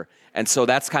better. And so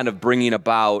that's kind of bringing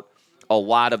about a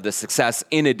lot of the success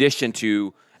in addition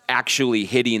to actually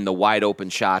hitting the wide open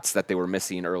shots that they were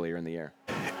missing earlier in the year.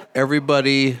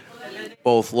 Everybody,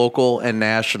 both local and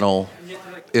national,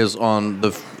 is on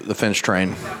the Finch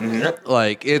train. Mm-hmm.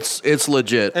 Like, it's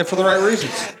legit. And for the right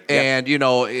reasons. And,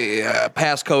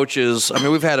 past coaches, I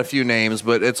mean, we've had a few names,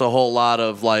 but it's a whole lot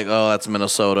of like, oh, that's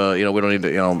Minnesota. We don't need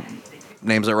to,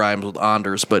 names that rhymes with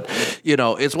Anders. But,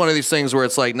 it's one of these things where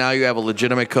it's like now you have a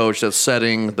legitimate coach that's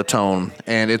setting the tone,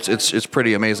 and it's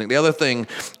pretty amazing. The other thing,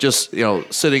 just,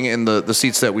 sitting in the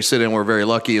seats that we sit in, we're very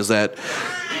lucky, is that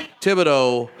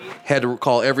Thibodeau had to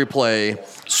call every play,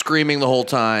 screaming the whole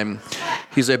time.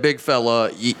 He's a big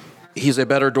fella. He's a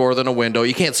better door than a window.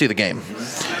 You can't see the game.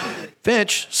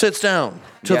 Finch sits down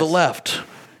to the left.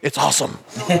 It's awesome.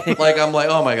 I'm like,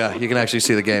 oh my God, you can actually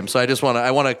see the game. So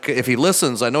I want to, if he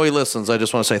listens, I know he listens, I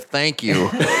just want to say thank you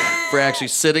for actually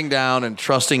sitting down and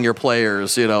trusting your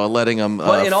players, and letting them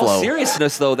But in flow. all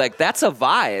seriousness, though, that's a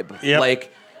vibe.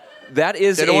 Yep. That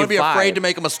is They don't want to be vibe. afraid to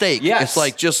make a mistake. Yes. It's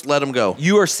like, just let them go.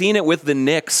 You are seeing it with the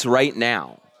Knicks right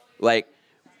now. Like,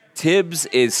 Tibbs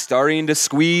is starting to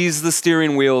squeeze the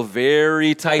steering wheel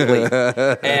very tightly.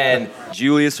 And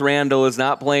Julius Randle is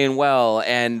not playing well.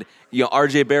 And,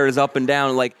 RJ Barrett is up and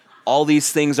down. Like, all these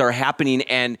things are happening.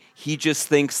 And he just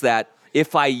thinks that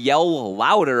if I yell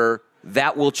louder,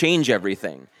 that will change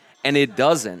everything. And it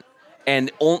doesn't.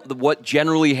 And what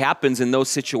generally happens in those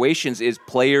situations is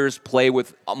players play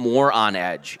with more on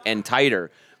edge and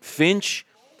tighter. Finch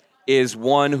is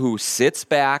one who sits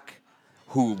back,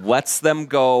 who lets them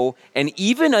go. And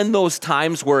even in those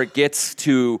times where it gets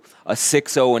to a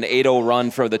 6-0 and 8-0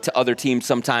 run for the other team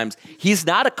sometimes, he's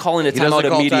not calling a timeout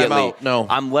immediately. Timeout. No.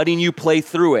 I'm letting you play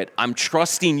through it. I'm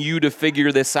trusting you to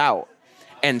figure this out.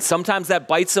 And sometimes that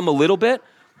bites him a little bit,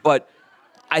 but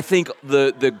I think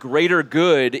the greater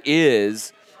good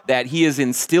is that he is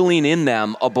instilling in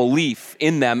them a belief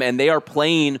in them, and they are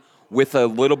playing with a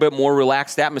little bit more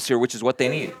relaxed atmosphere, which is what they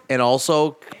need. And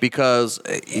also because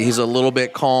he's a little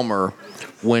bit calmer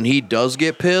when he does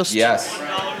get pissed. Yes.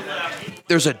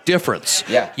 There's a difference.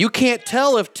 Yeah. You can't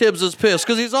tell if Tibbs is pissed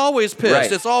because he's always pissed.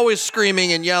 Right. It's always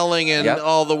screaming and yelling and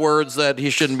all the words that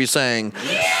he shouldn't be saying.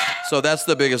 So that's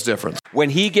the biggest difference. When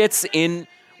he gets into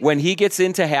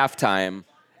halftime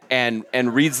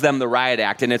and reads them the riot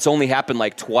act, and it's only happened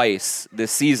like twice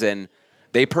this season,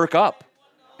 they perk up.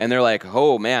 And they're like,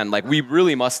 oh, man, like we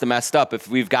really must have messed up if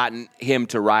we've gotten him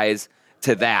to rise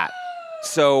to that.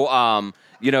 So,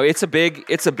 it's a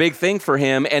big thing for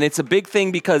him. And it's a big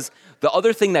thing because the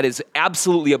other thing that is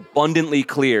absolutely abundantly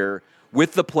clear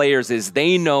with the players is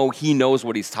they know he knows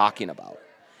what he's talking about.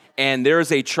 And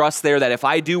there's a trust there that if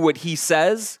I do what he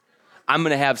says, I'm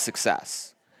going to have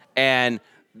success. And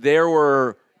there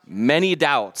were many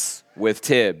doubts with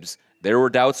Tibbs. There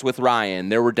were doubts with Ryan.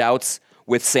 There were doubts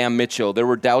with Sam Mitchell. There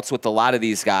were doubts with a lot of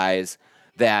these guys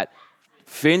that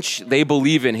Finch, they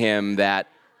believe in him, that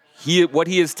what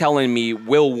he is telling me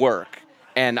will work.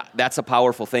 And that's a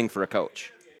powerful thing for a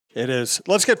coach. It is.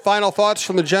 Let's get final thoughts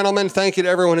from the gentlemen. Thank you to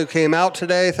everyone who came out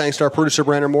today. Thanks to our producer,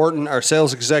 Brandon Morton, our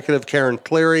sales executive, Karen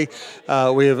Cleary.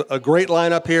 We have a great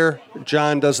lineup here.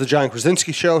 John does the John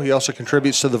Krasinski Show. He also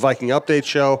contributes to the Viking Update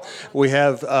Show. We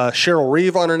have Cheryl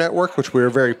Reeve on our network, which we are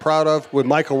very proud of, with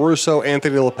Michael Russo,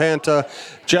 Anthony LaPanta,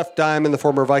 Jeff Diamond, the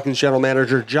former Vikings general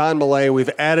manager, John Millay. We've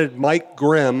added Mike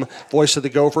Grimm, voice of the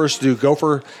Gophers, to do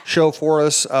Gopher Show for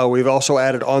us. We've also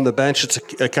added On the Bench. It's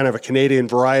a kind of a Canadian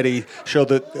variety show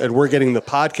and we're getting the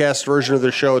podcast version of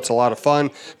the show. It's a lot of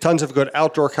fun. Tons of good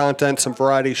outdoor content, some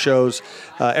variety shows.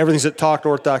 Everything's at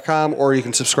talknorth.com, or you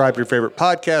can subscribe to your favorite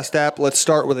podcast app. Let's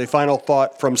start with a final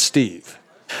thought from Steve.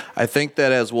 I think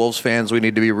that as Wolves fans, we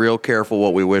need to be real careful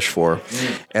what we wish for.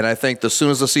 And I think as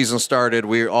soon as the season started,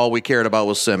 all we cared about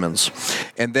was Simmons.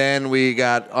 And then we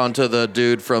got onto the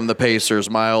dude from the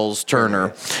Pacers, Miles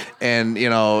Turner. And,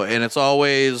 and it's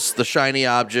always the shiny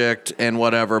object and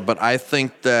whatever. But I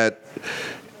think that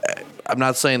I'm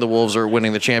not saying the Wolves are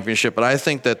winning the championship, but I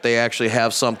think that they actually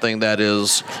have something that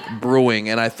is brewing,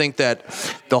 and I think that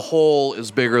the whole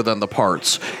is bigger than the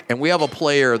parts. And we have a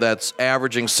player that's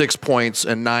averaging 6 points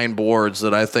and 9 boards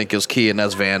that I think is key, and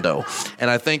that's Vando. And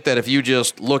I think that if you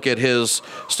just look at his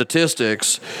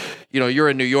statistics, you're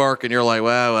in New York and you're like,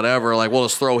 well, whatever, like we'll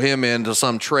just throw him into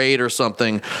some trade or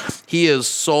something. He is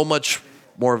so much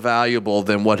more valuable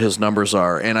than what his numbers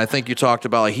are. And I think you talked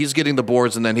about like he's getting the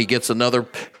boards and then he gets another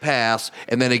pass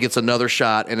and then he gets another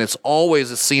shot. And it's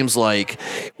always, it seems like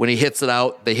when he hits it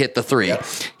out, they hit the three. Yeah.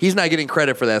 He's not getting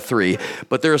credit for that three,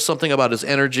 but there is something about his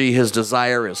energy, his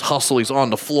desire, his hustle. He's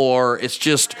on the floor. It's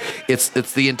just, it's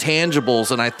the intangibles.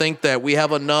 And I think that we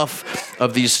have enough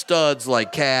of these studs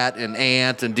like Cat and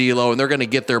Ant and D'Lo, and they're going to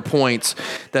get their points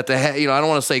that they I don't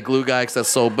want to say glue guy because that's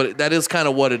so, but that is kind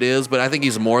of what it is. But I think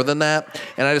he's more than that.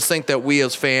 And I just think that we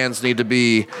as fans need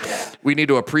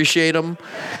to appreciate him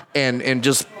and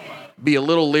just be a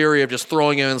little leery of just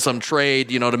throwing him in some trade,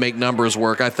 to make numbers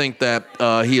work. I think that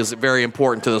he is very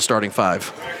important to the starting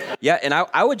five. Yeah, and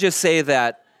I would just say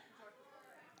that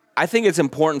I think it's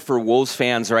important for Wolves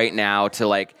fans right now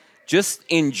to just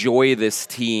enjoy this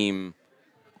team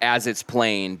as it's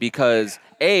playing because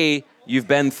you've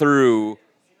been through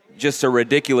just a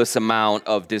ridiculous amount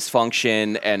of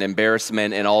dysfunction and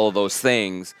embarrassment and all of those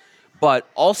things. But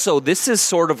also, this is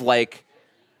sort of like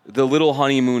the little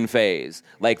honeymoon phase.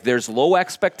 Like, there's low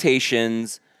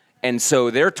expectations, and so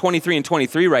they're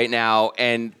 23-23 right now,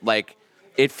 and,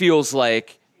 it feels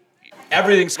like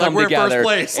everything's come together.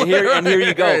 We're in first place. And here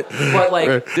you go.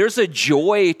 But, there's a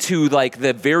joy to,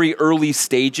 the very early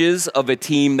stages of a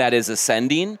team that is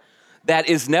ascending that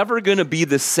is never going to be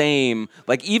the same.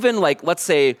 Let's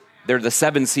say they're the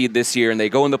 7 seed this year and they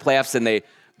go in the playoffs and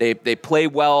they play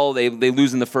well, they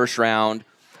lose in the first round.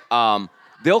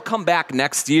 They'll come back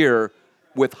next year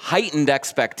with heightened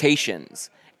expectations.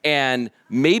 And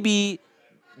maybe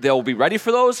they'll be ready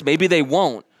for those, maybe they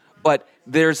won't. But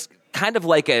there's kind of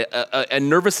a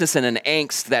nervousness and an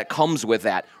angst that comes with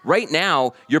that. Right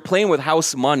now, you're playing with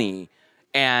house money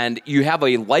and you have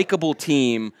a likable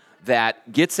team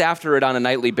that gets after it on a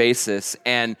nightly basis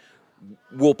and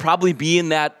will probably be in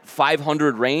that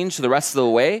 500 range the rest of the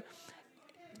way.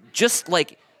 Just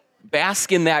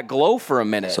bask in that glow for a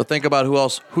minute. So think about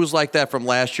who's like that from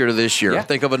last year to this year. Yeah.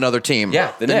 Think of another team.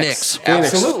 Yeah, the Knicks.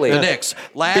 Absolutely. The Knicks.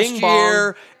 Last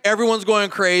year, everyone's going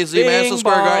crazy. Madison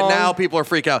Square Garden, now people are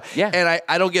freaked out. Yeah. And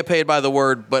I don't get paid by the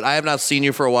word, but I have not seen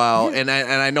you for a while, and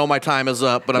I know my time is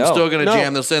up, but I'm still going to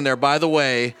jam this in there. By the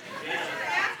way,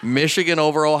 Michigan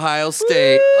over Ohio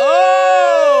State.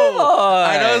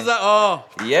 I know that. Oh,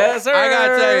 yes, sir. I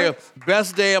gotta tell you,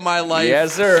 best day of my life.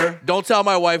 Yes, sir. Don't tell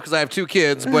my wife because I have 2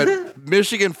 kids, but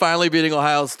Michigan finally beating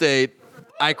Ohio State.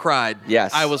 I cried.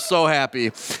 Yes. I was so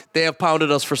happy. They have pounded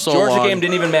us for so long. Georgia game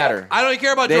didn't even matter. I don't even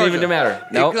care about Didn't Georgia. even matter.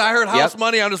 Nope. Because I heard house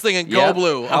money, I'm just thinking, go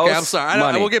blue. Okay, I'm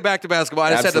sorry. We'll get back to basketball.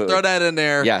 I just had to throw that in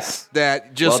there. Yes.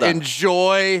 That just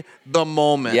enjoy the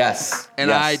moment. Yes. And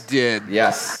yes. I did.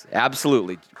 Yes,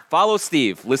 absolutely. Follow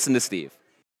Steve. Listen to Steve.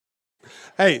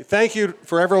 Hey, thank you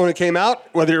for everyone who came out.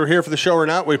 Whether you're here for the show or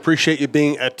not, we appreciate you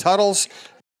being at Tuttle's.